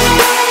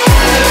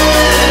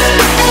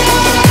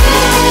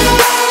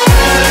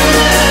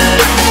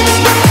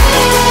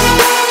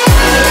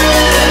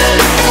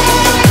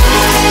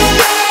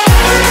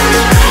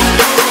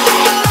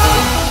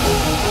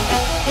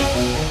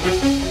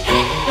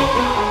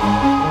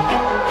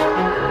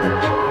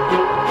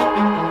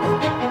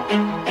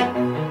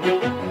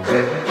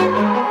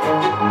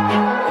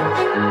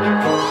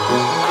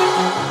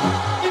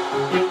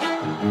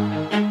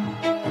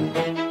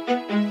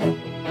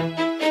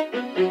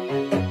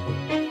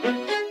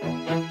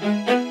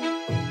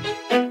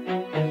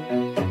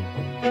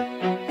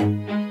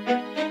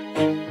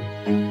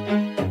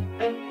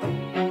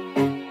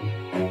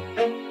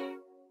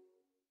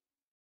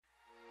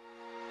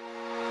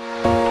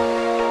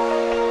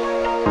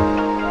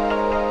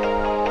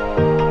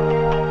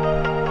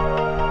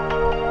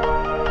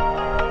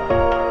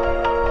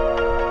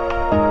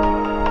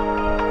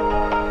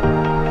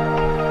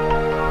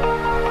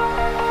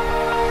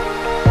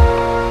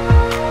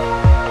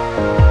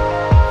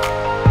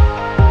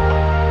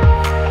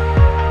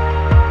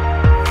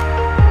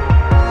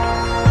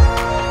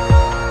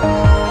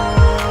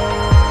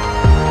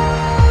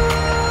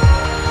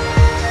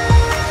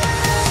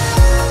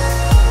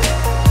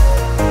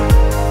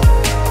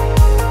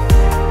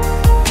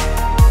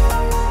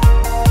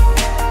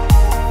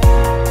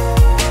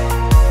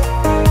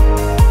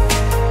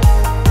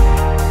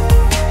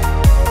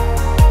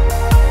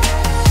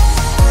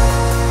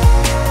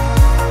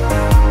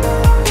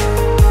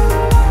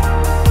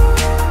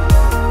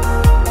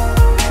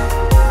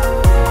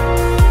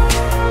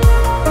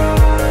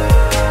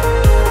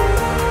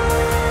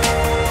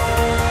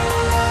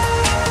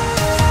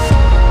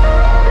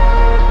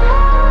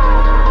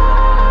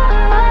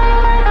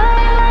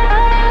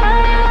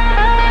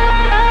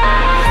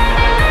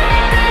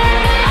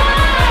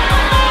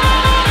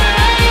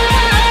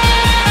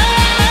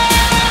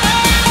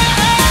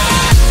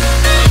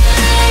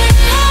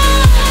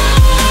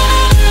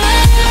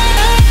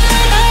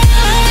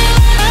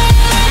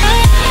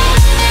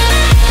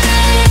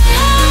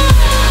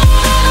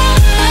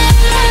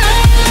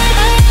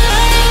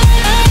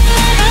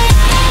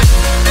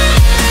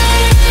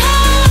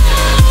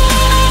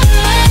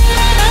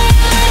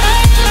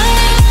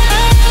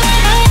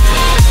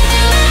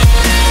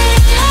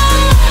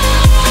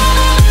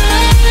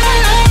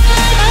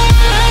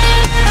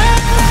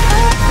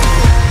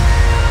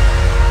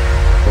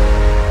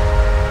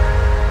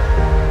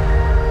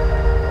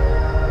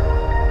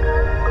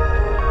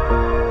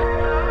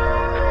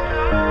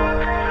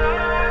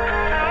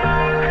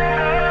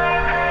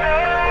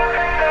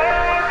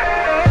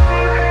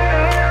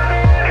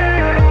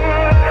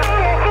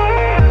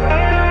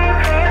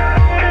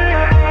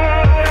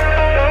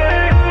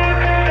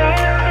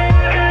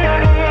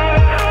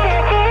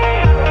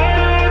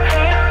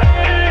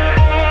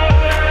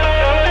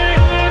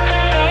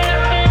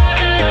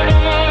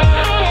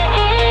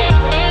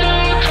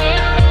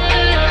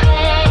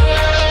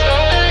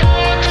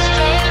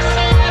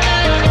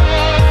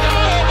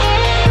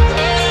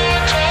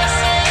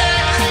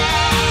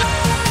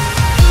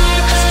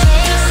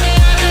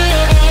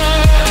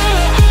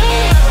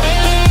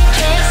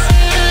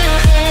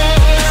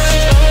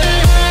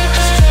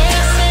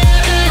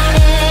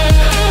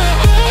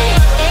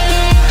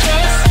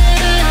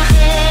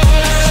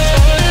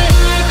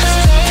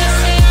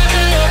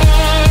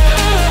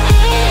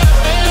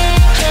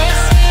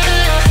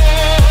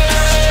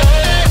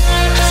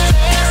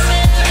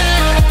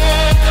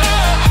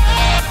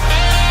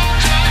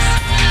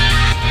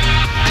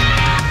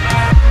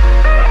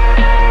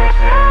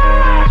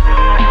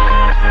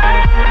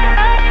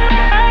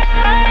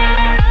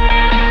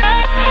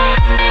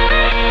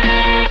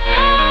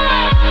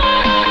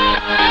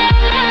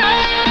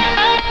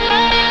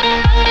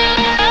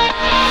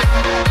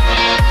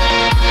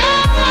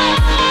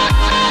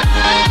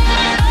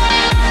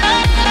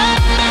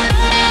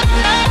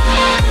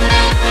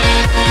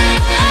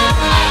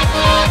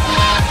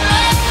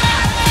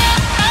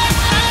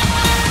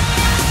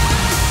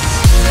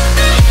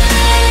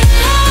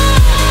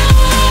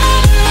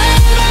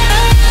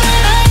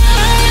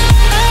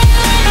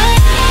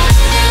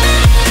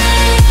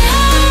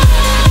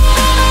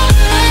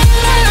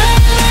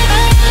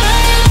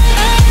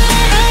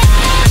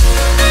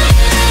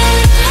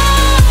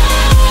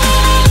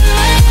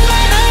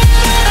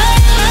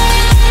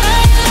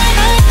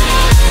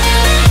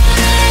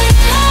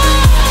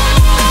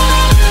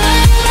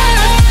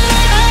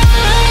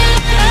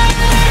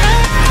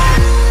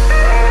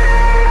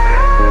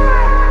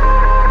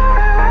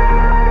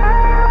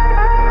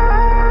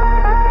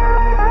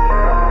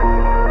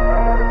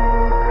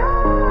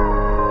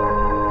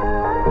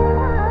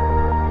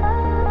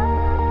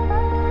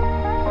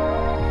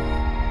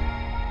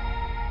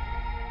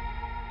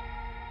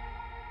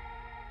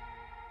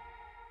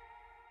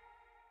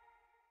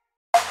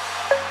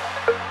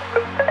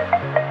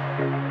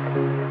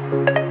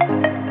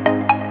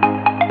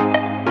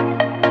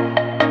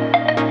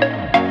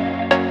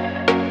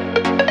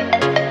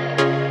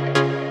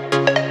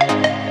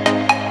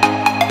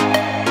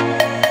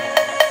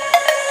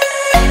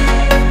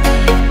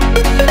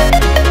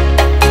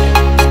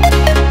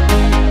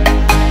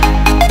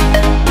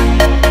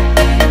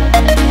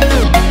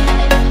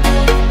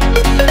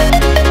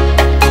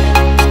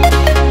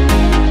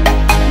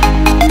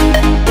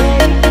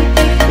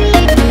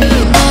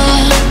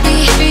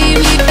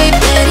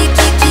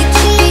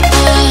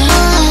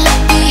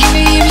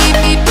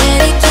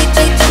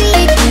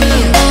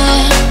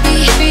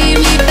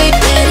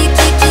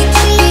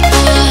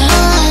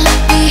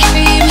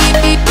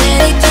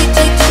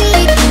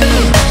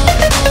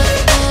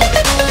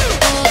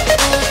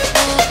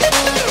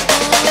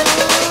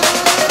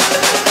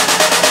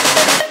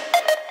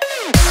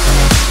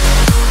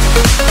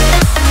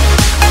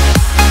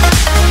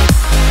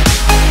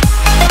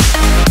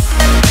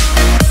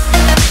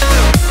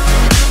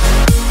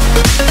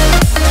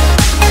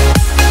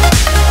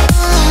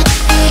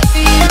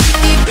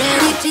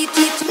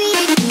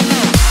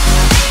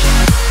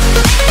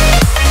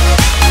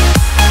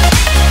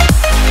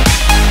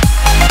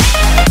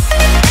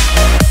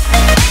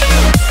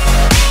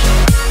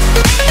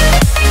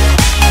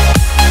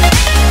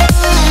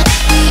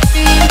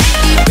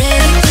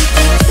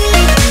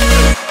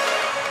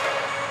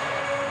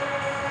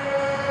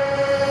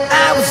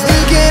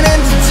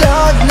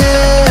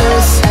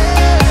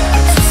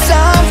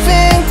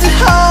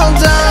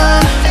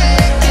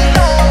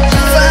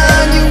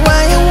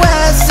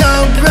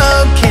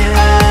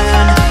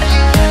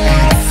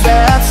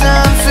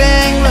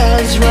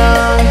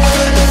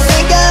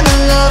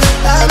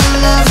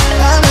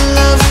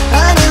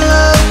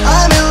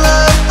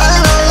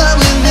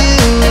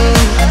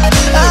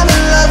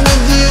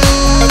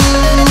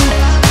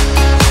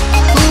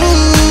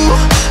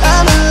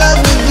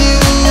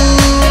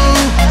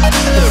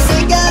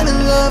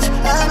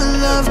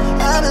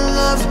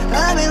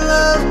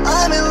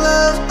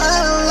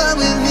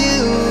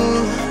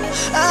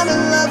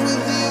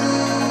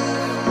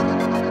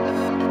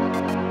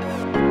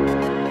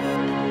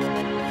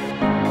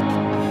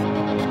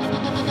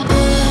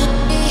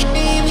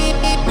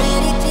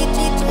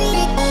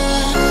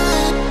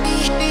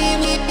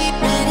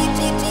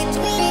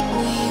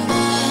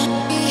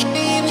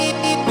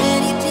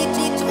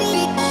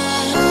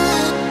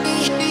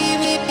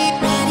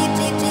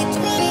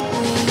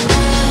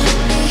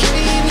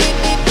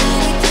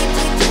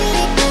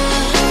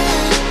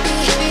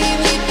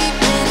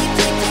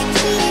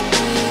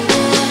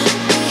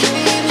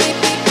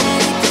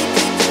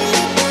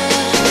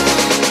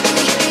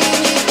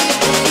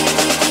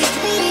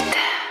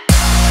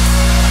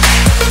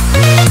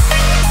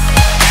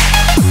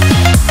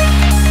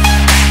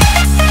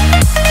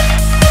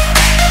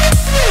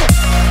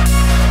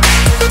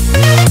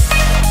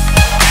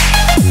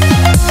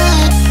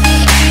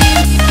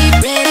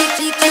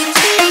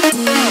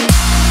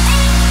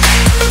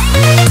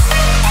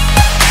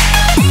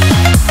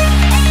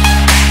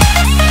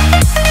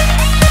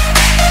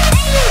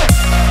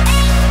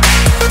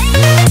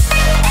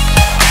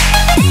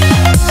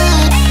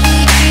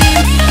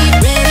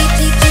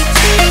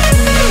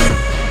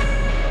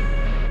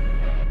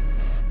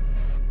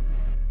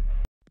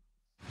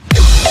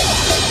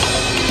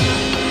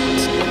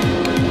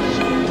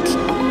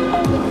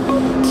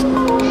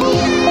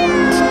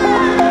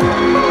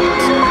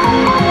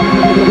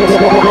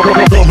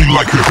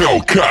 like a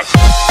Hellcat.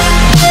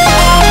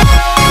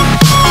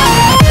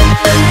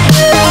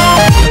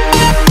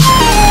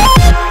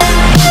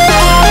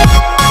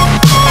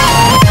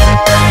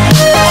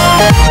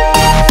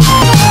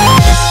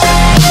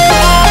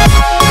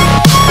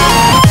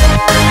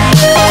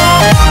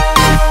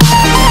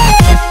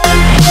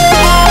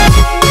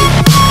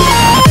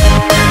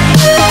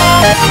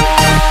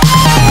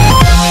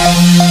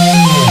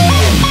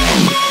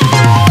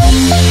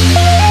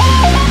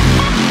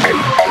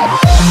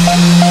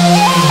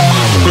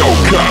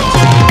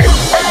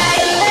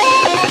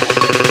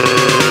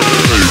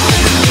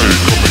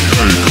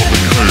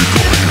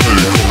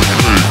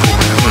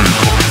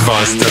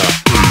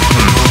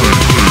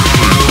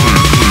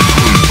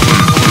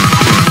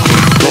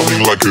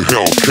 Coming like a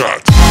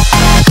Hellcat.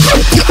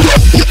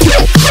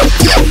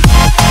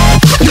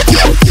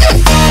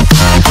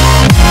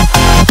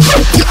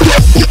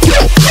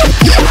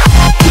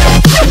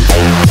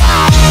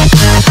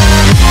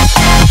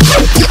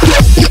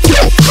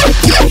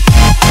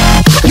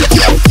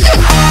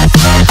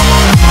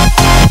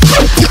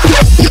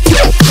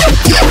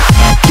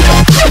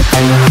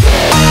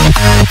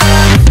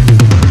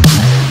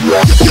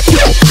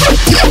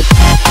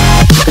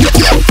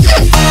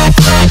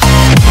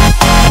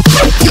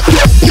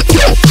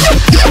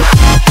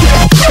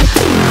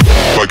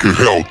 Like a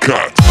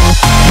Hellcat.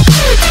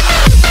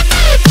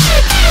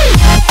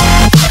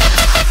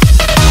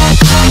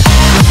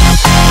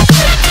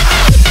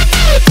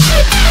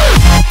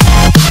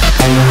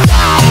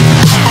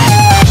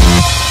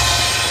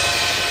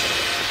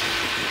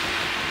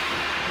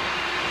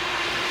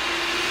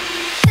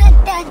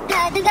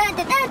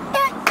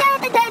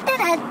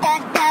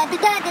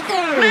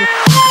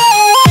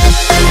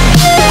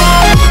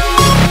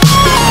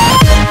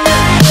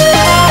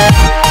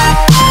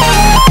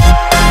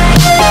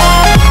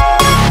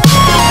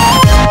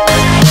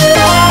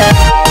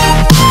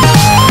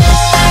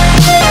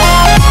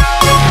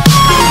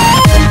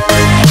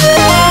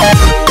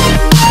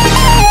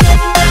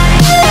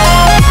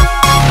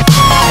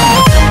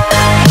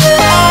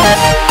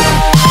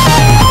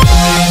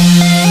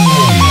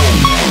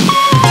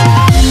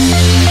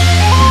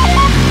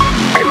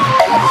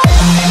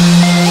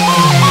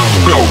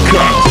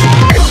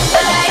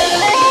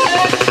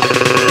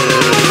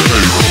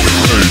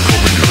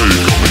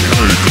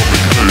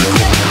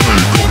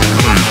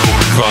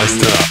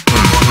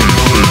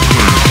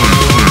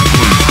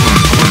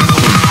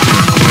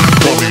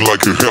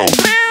 Like a hell.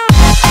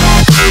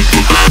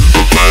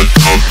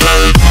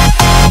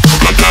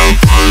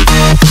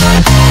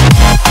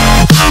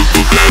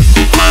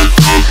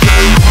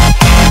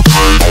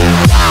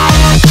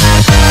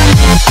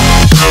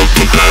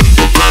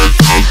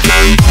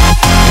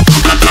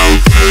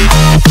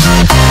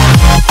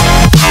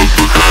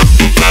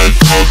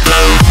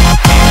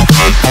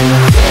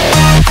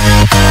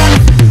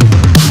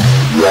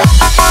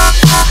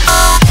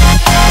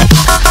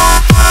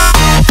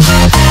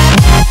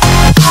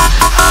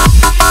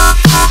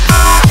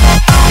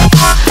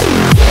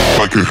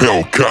 Like a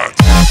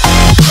Hellcat.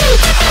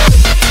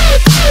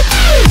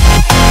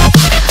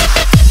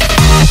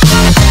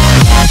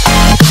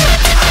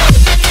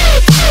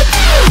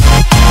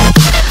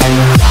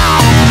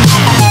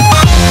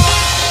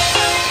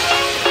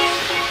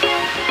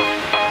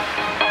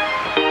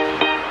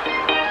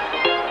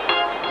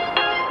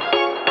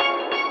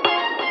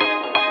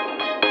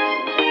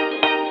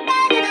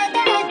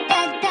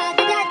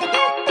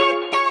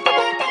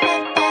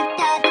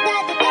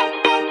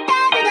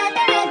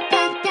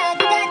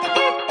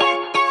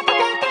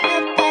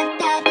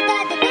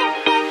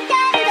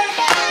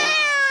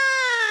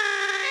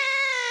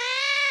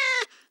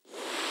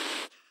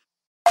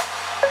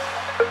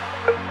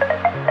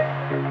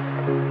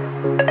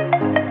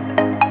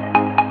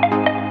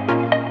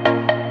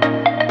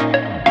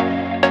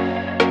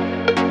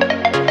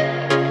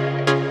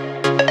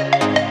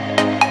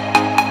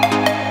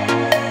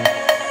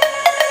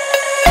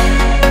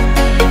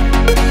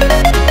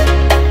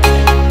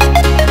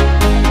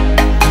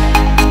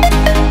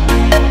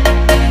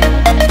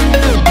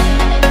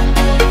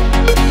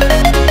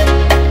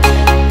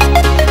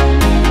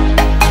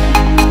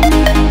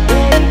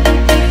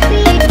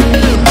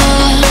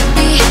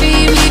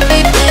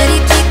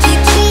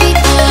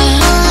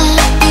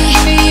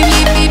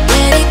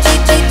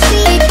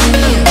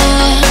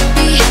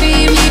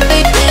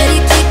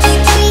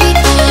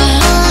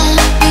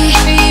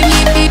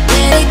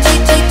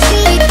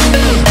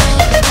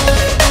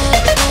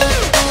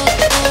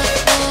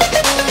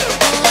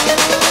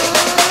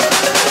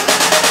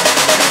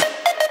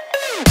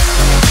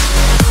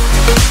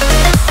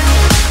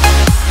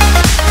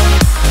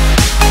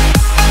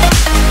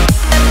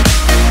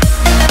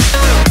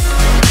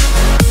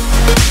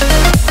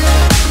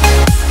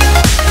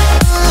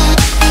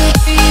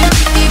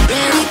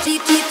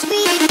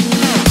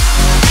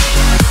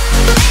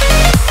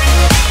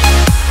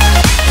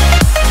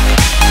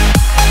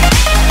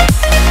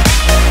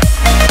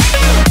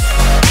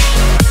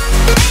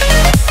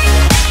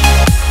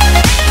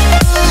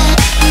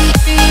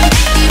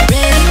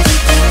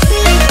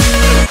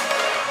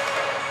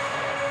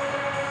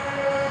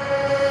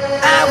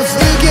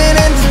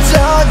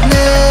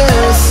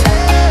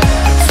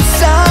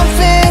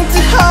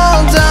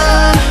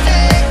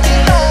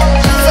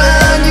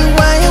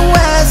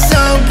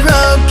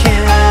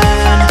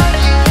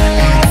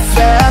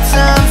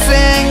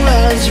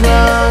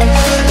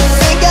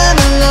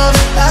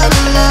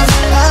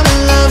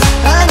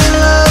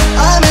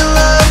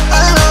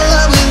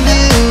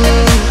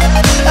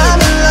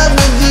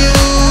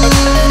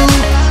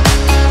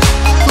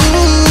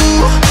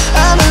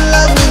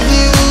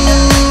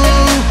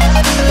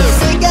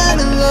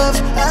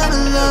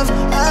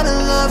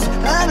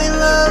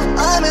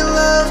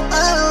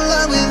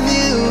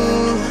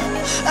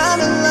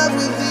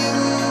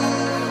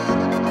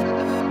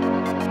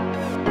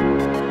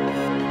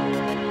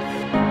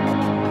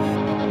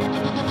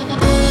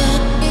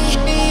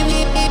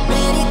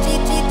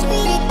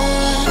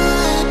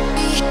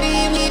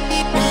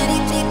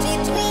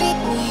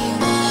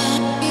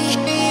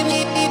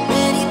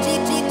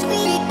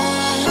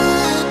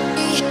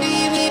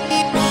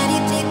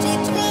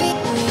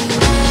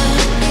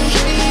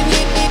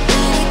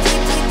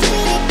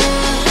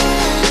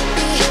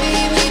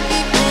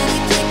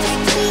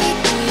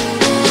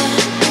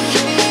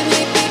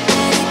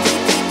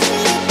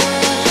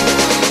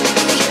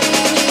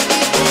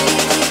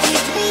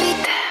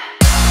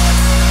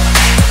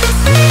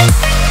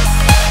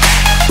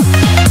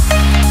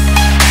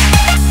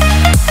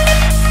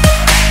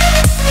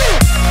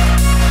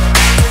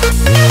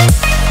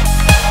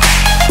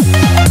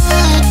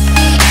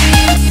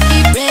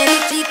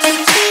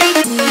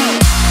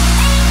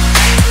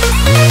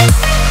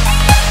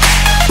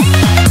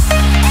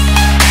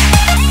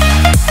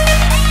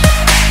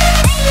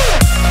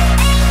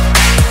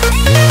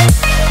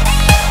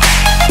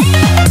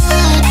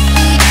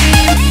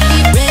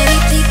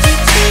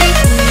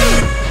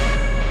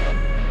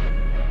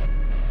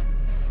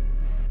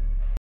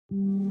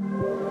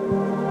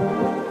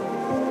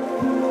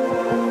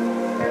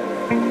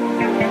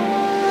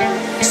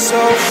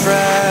 so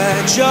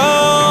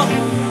fragile,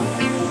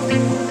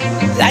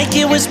 like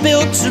it was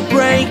built to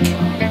break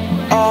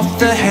off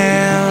the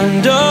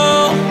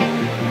handle.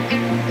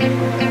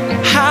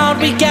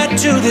 How'd we get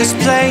to this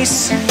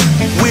place?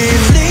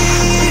 We're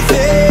leaving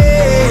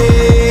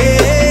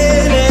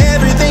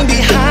everything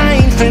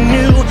behind for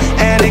new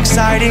and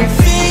exciting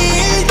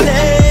feelings,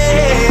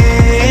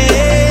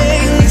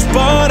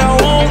 but I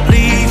won't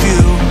leave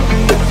you.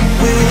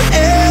 Will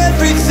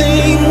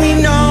everything we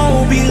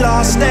know be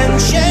lost and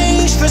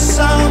changed for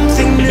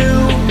something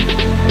new?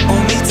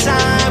 Only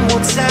time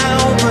will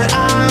tell, but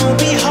I'll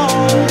be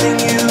holding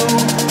you.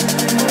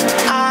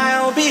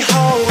 I'll be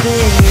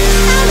holding you.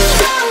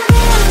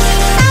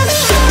 I'll be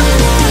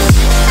holding you.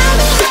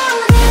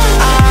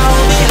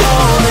 I'll be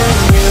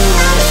holding you.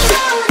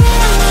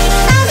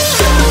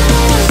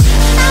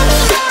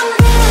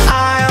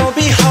 I'll be holding you. I'll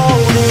be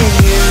holding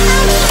you.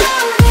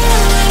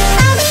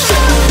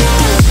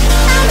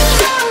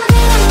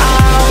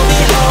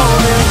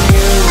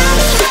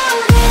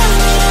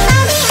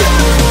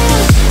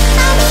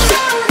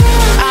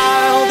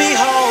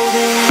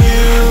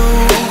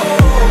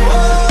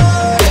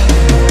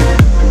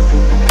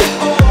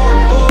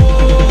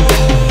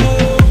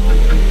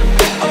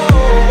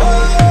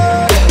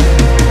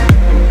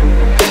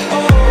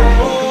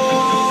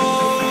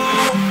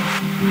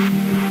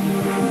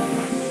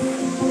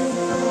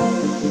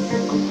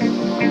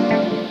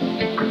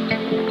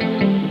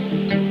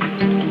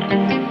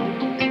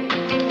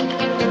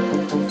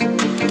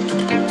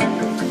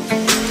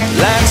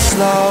 Let's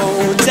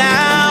slow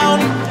down.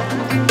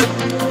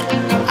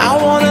 I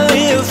wanna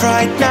live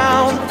right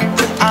now.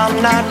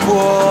 I'm not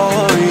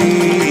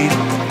worried,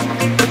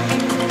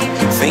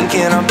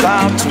 thinking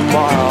about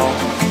tomorrow.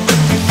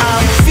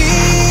 I'm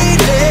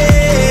feeling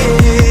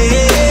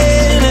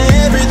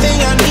everything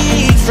I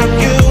need from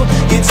you.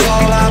 It's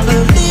all I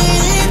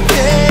believe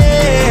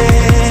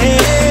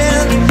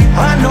in.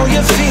 I know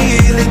you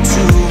feel it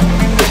too.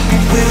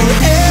 Will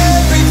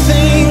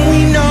everything we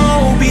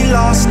know be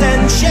lost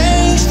and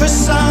changed for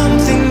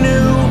something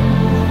new?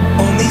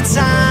 Only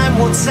time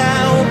will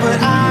tell, but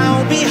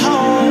I'll be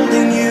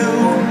holding you.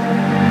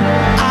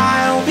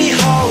 I'll be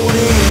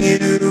holding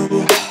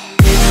you.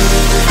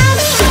 I'll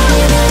be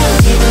holding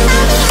you.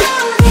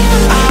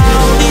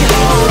 I'll be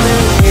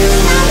holding you.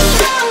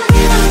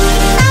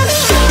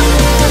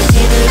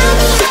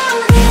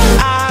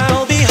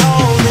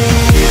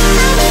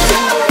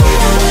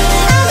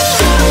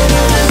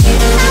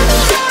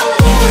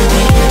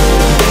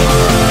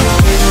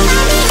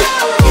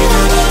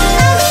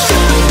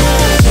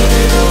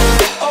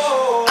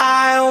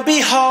 I'll be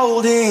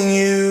holding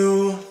you.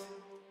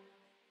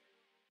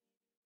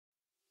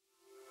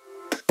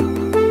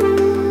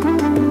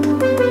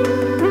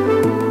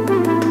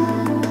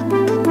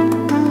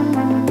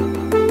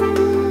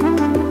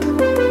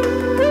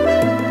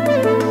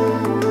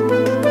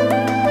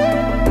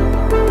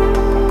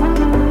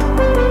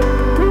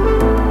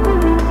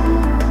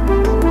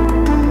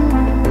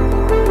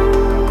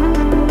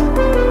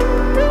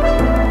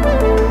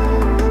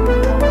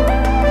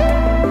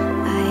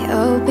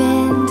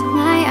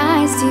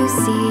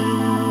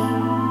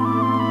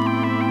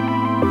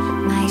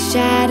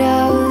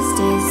 Shadows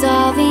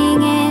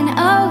dissolving in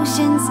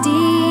oceans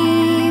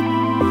deep.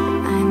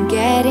 I'm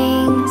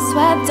getting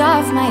swept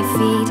off my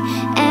feet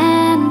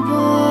and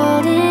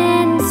pulled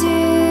into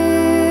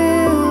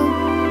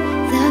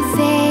the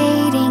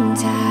fading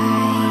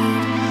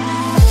tide.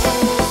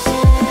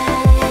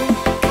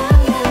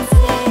 Come and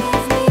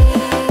save me,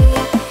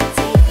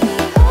 take me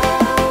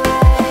away,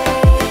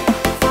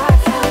 far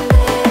from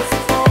this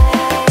place.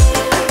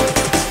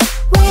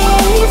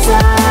 Waves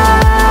are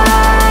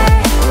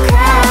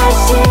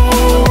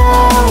crashing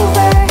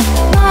over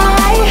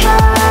my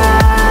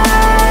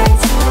heart.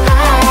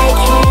 I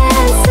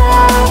can't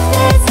stop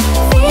this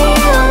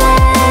feeling.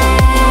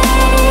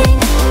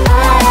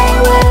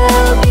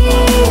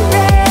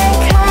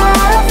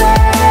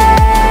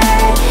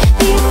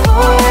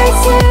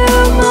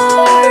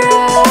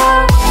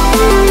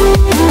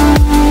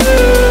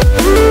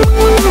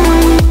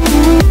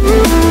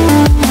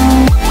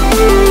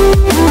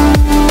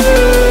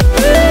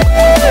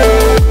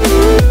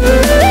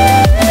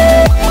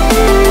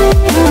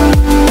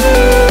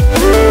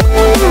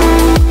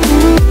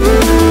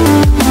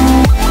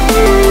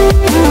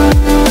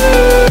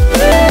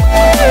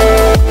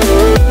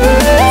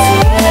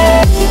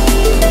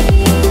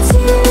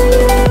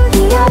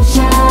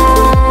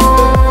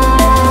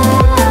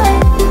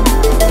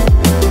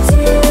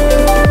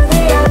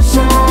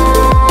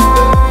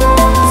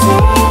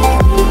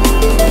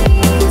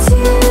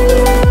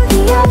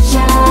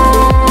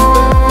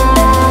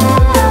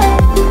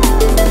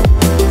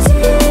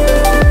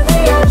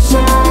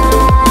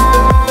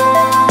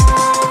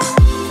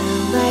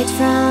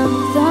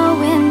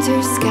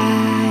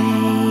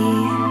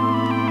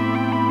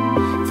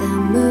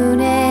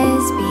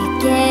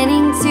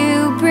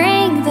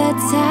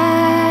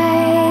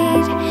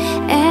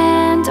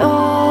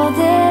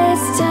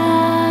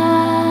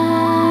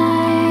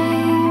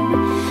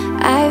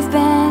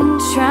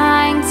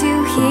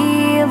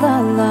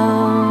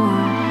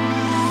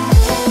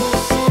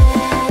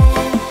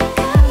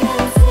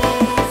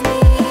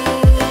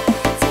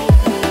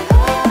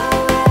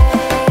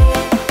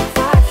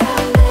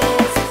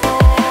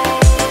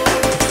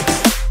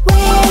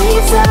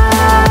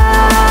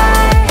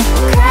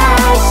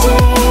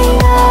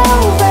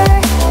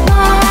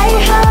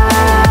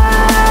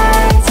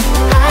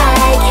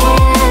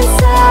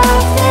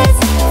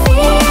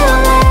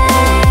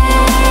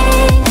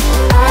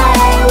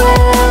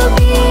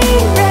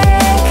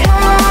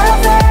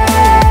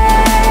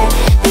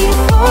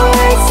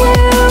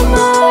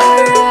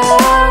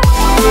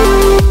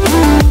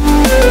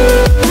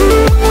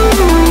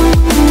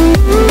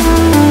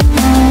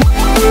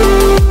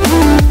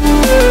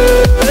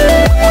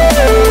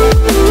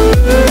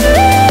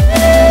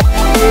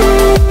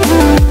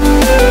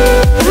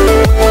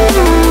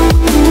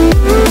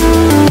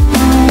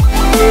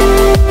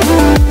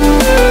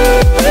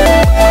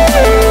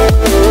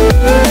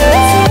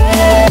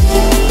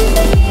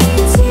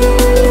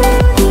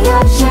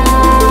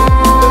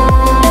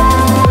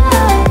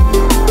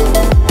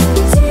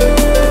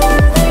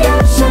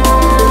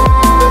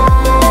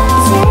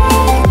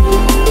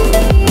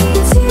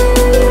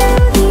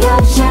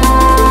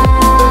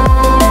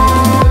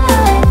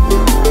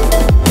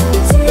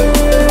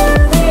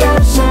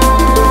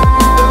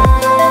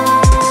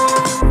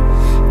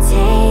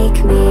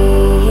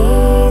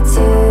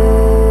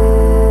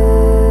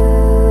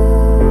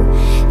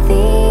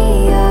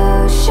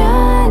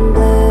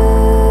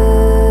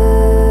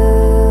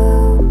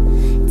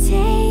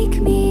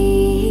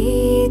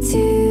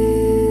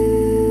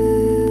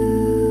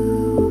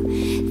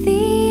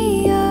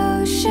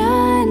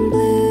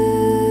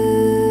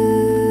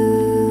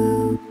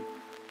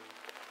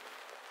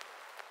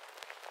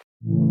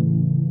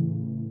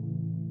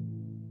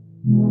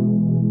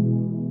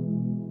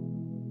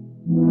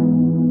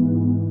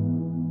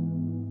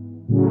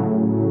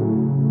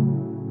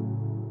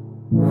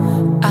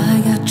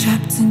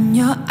 in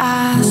your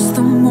eyes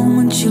the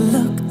moment you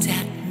looked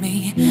at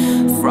me.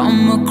 From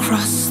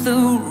across the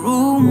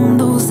room,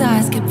 those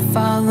eyes kept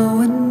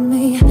following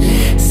me.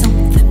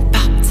 Something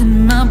popped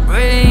in my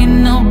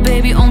brain, oh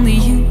baby, only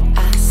you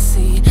I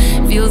see.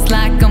 Feels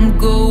like I'm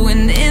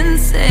going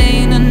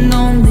insane and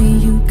only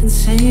you can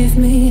save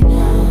me.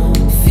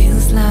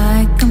 Feels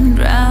like I'm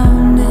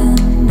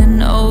drowning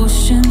in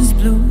ocean's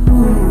blue.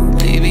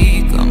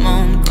 Baby, come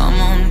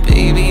on,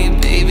 baby,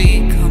 baby,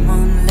 come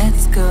on,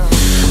 let's go.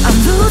 I'm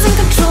losing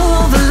control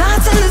of the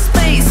lights in this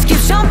space.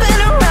 Keep jumping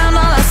around,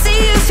 all I see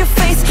is your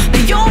face.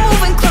 Now you're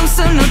moving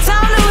closer, no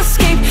time to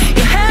escape.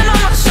 Your hand on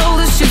my shoulder.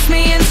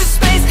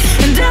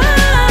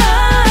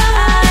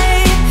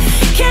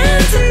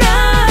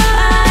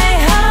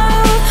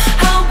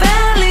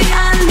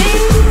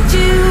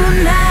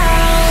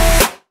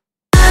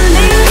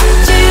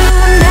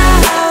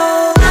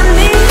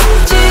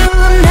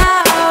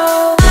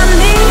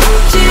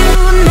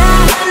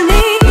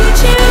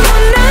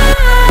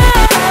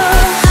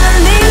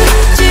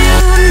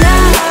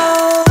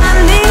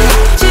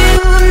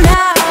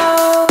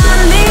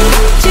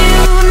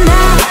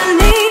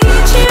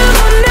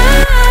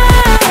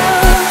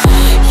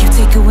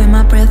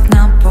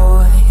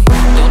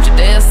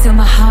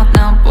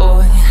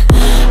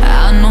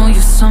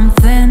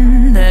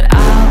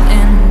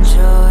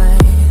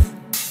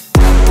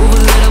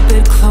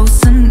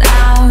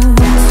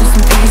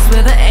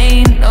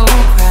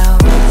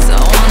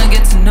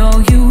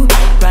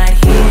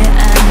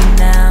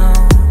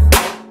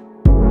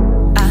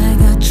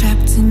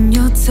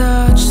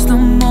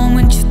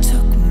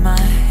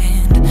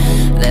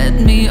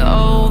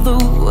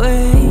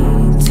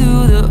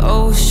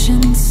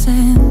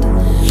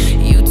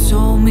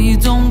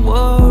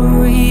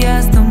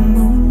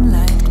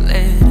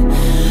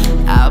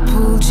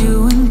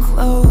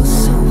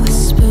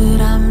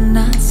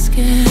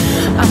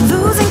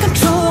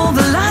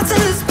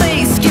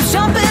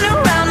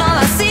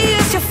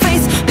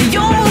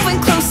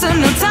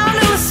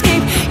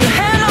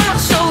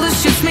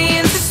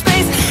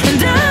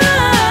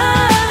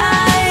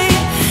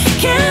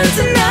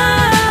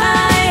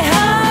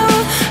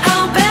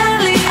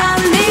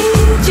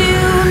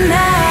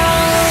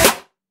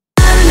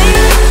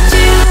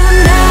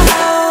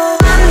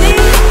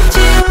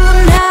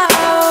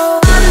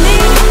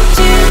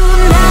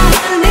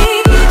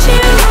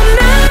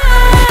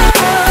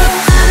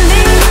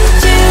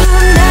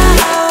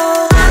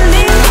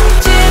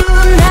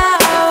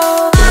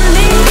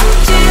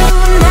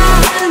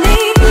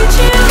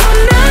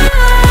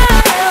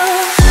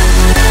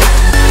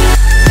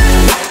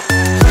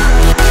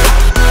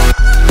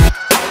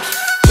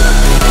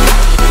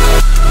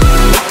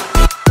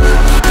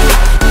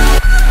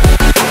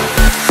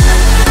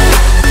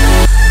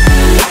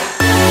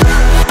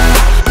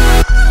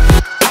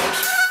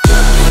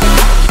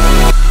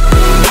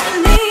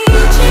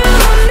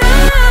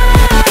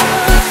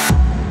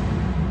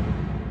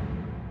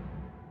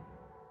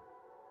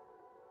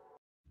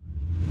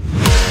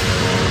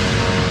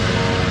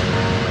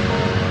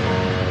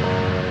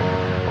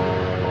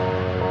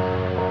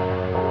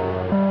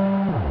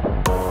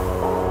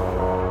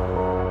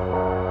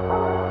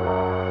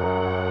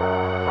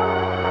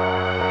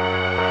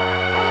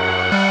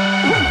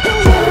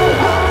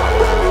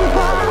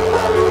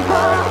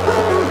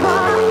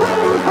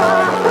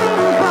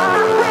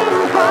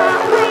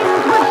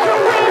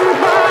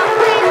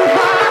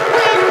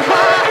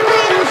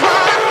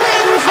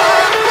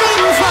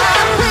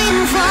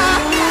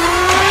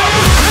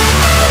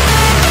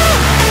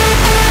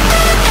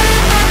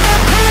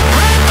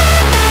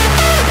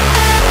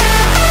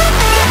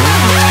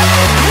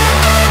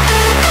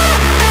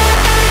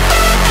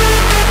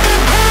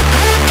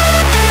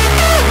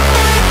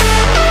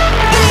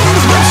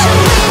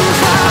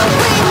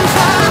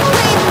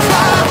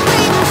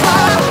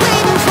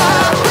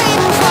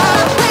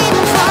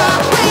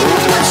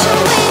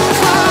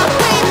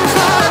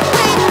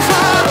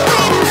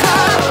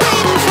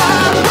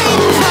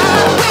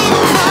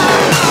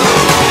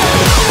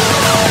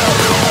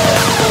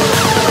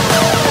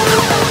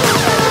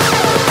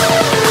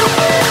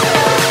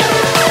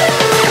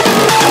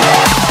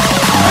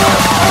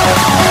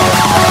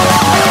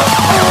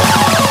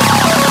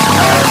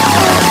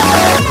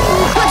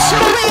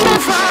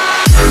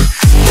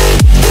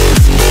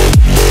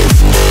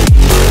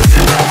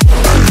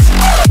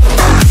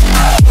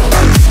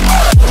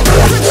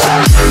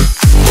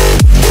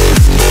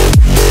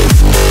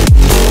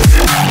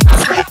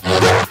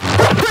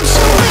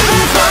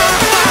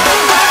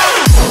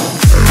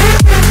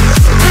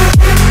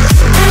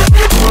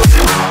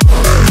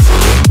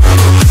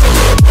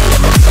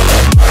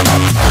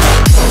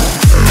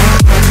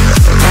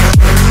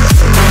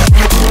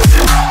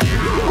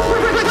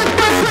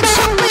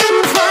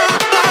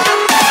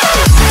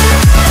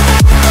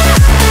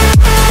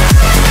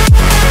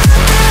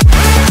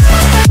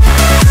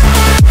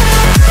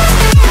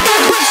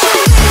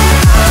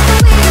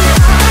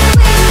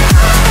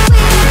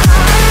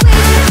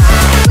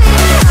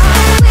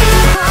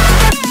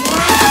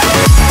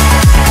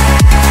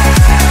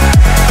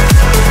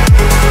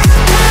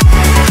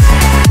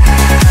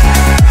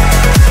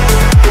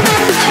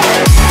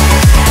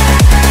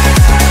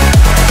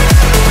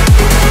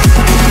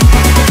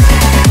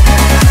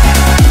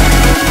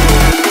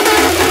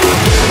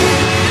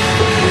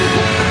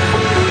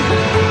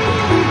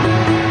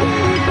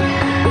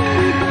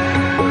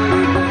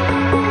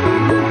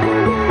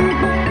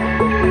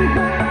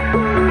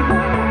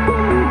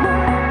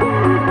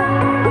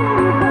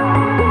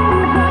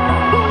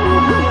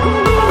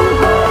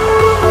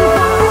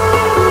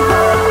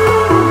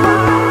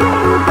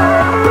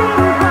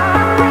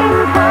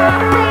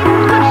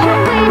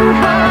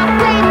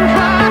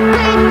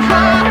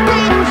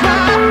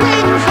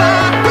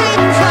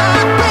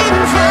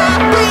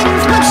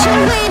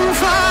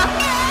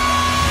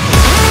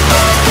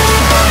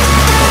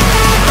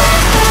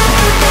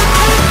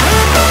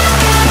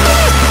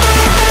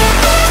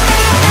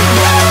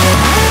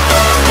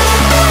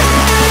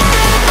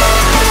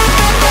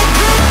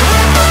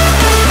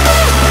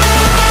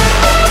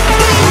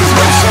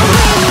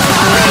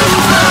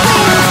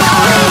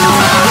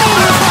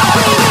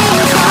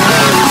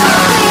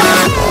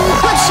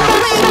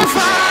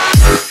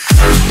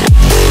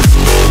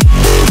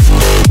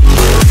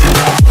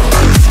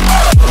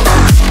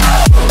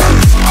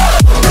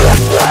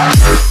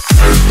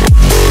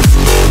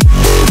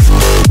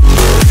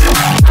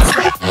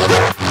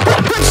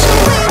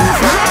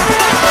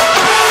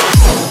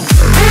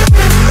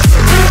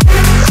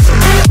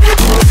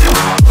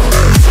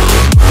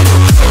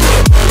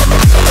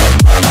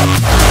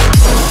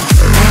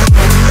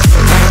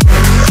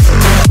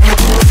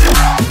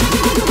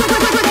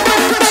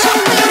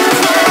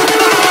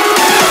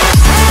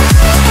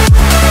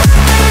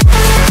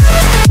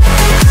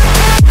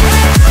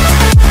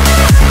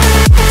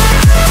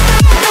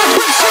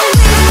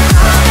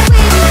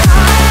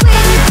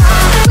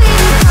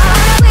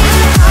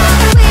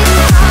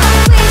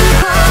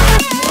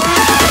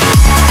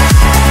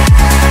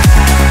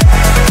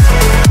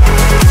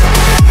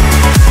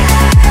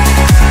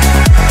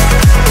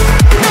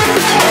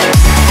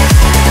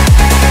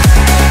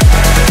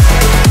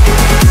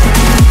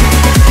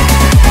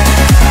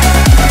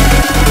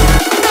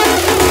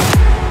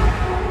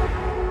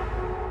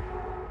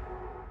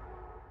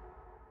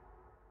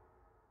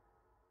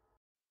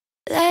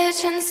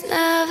 Legends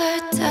never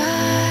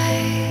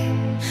die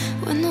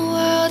when the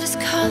world is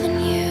calling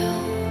you.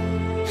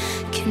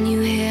 Can you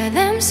hear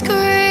them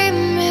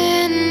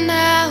screaming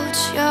out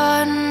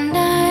your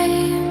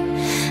name?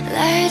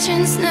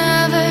 Legends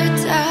never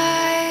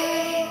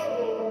die.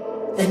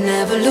 They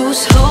never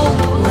lose hope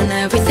when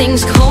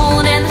everything's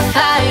cold and the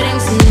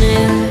fighting's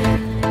near.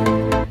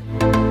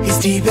 It's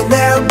deep in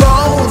their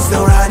bones,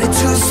 they'll run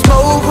into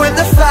smoke when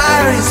the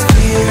fire is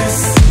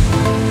fierce.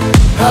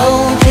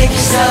 Oh, pick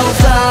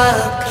yourself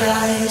up,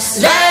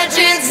 guys.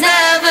 Legends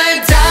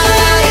never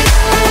die.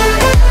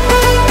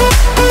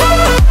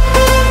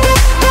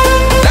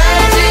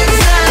 Legends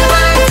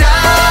never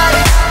die.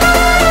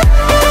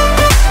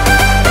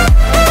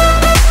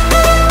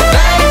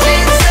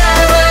 Legends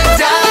never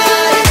die.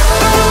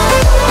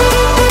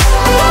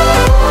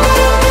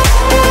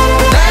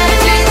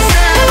 Legends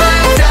never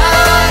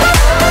die.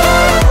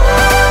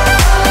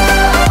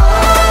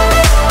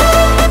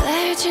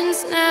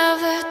 Legends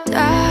never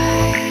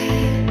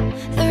die.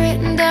 They're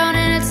written down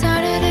in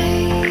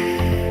eternity,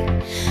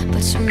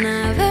 but you'll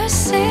never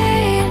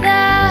see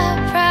the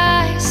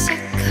price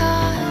it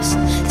cost.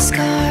 The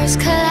scars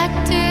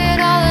collected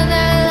all of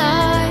their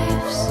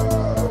lives.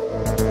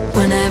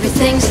 When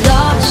everything's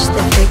lost,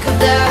 they pick up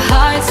their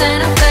hearts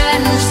and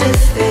avenge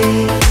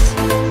defeat.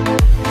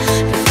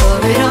 Before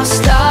it all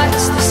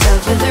starts, they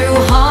suffer through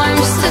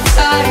harms to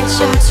touch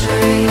your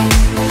dream.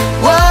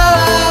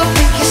 Whoa,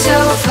 pick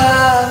yourself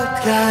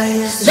up,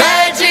 guys.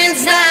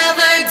 Legends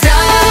never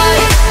die.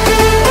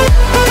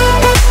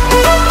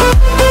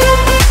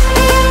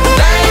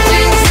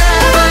 Legends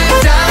never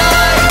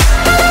die.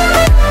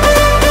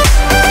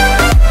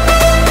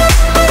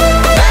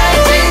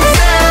 Legends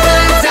never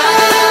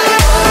die.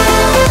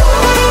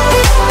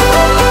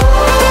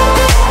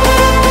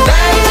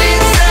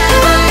 Legends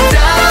never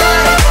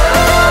die.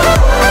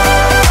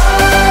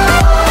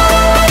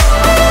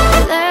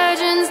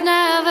 Legends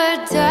never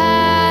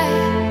die.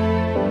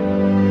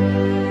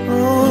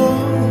 Oh,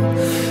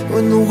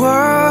 when the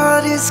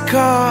world is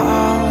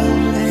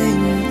calling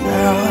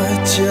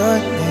out your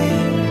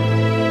name,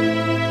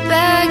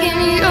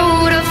 Begging you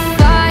to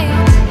fight.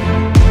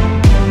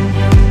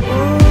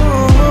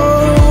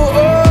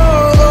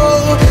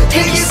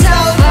 pick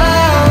yourself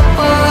up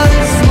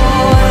once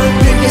more.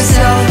 Pick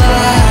yourself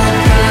up,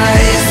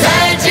 guys.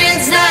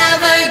 Legends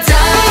never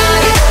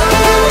die.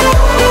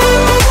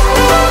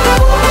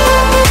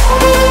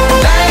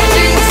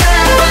 Legends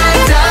never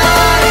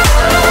die.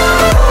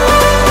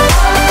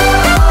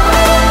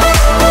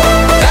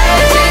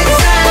 Legends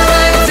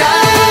never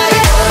die.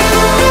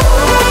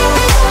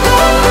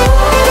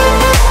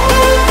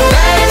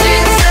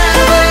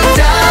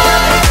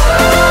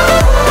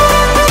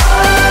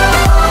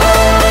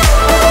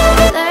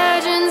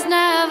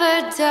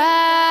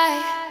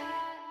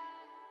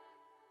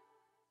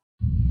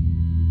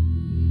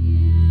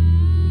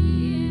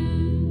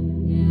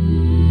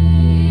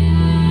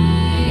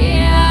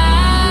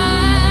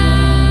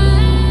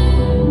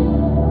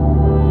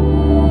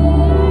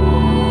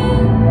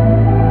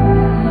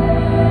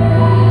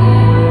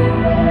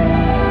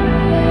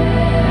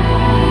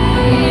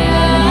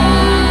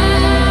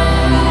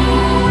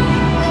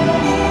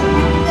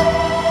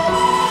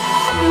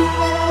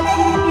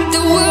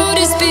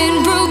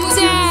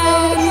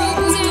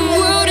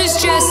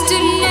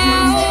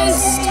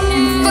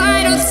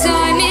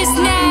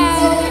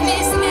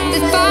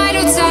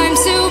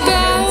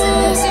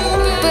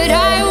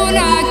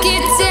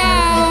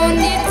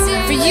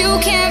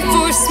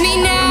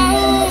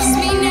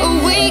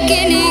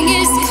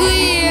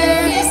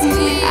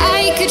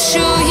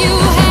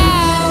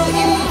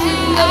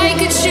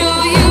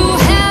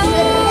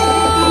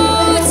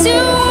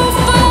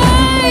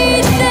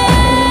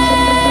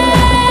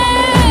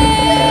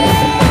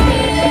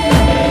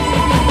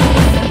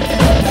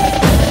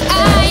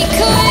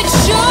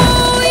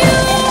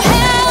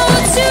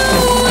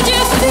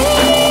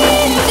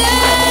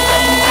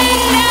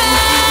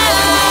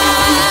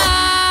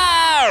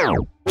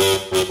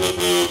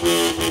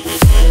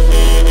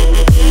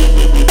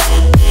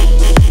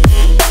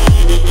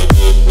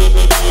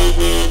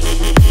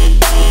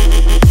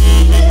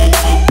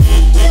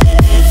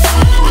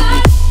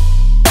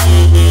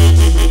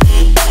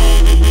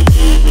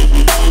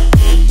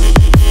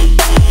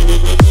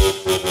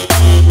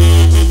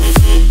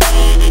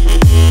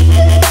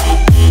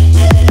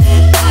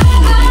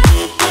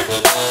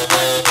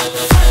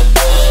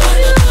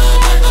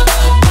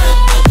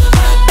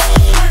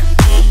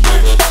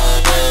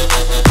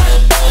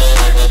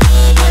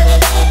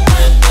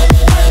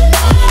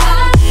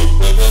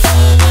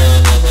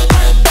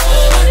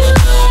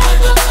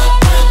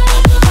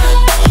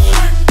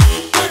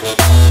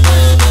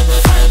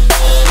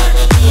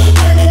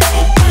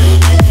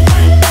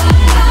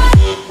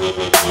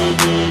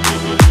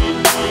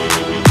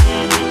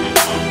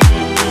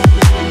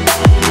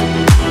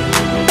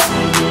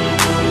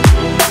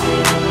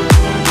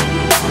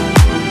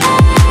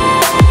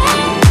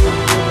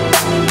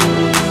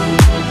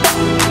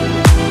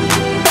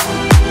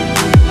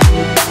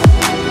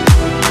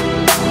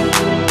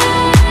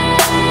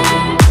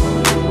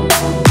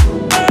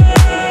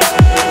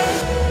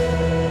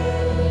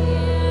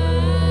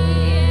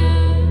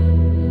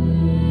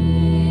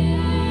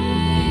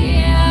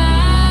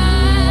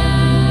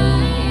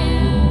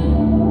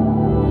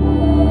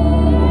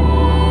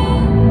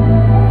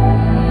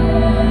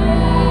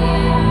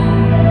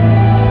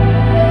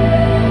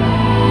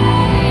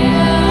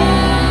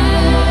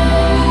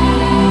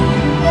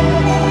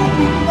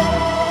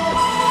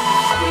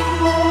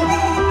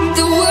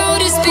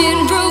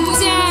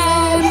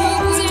 down.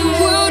 The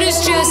world is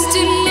just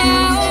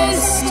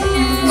announced.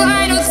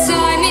 Final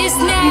time is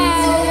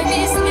now.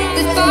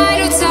 The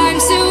final time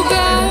to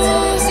bow.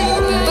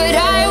 But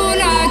I will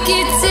not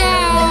get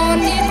down.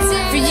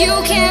 For you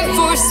can't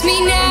force me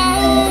now.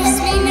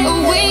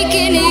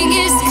 Awakening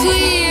is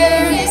clear.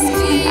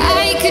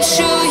 I could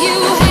show you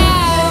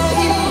how.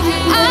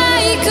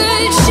 I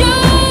could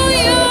show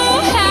you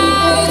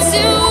how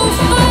to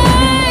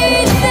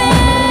fight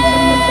them.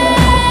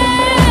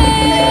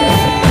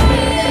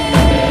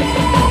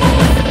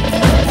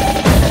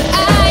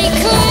 I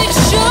could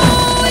show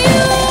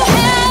you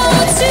how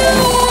to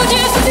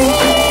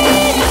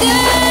defeat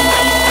them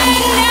now.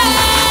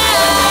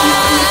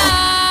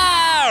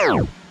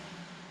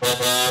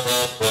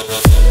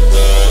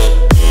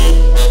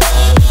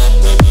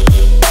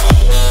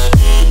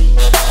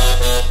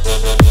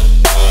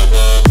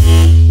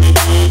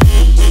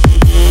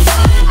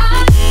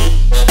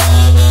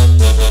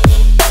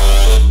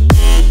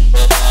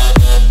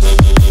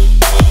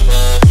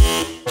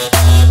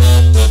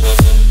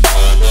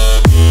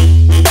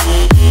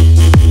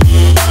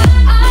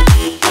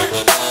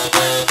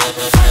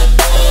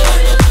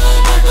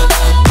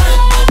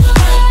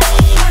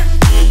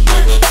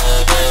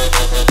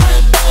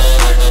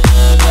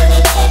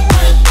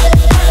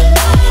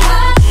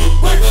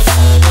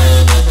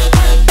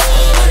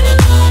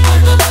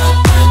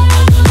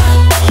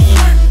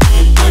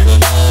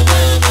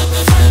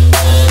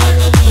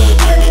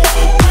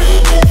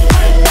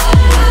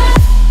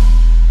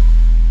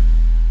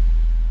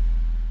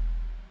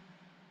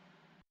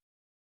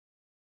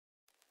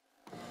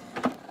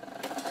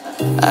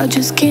 I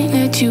just can't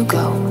let you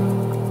go.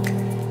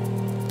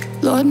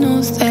 Lord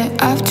knows that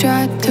I've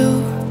tried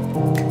to.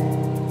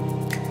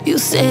 You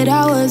said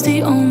I was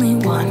the only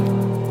one.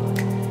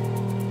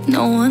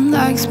 No one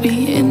likes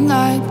being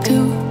lied to.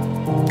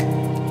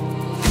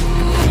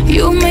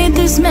 You made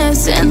this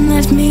mess and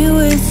left me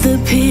with the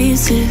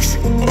pieces.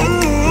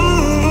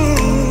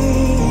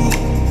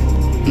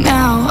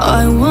 Now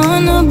I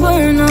wanna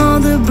burn all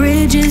the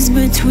bridges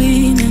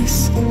between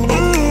us.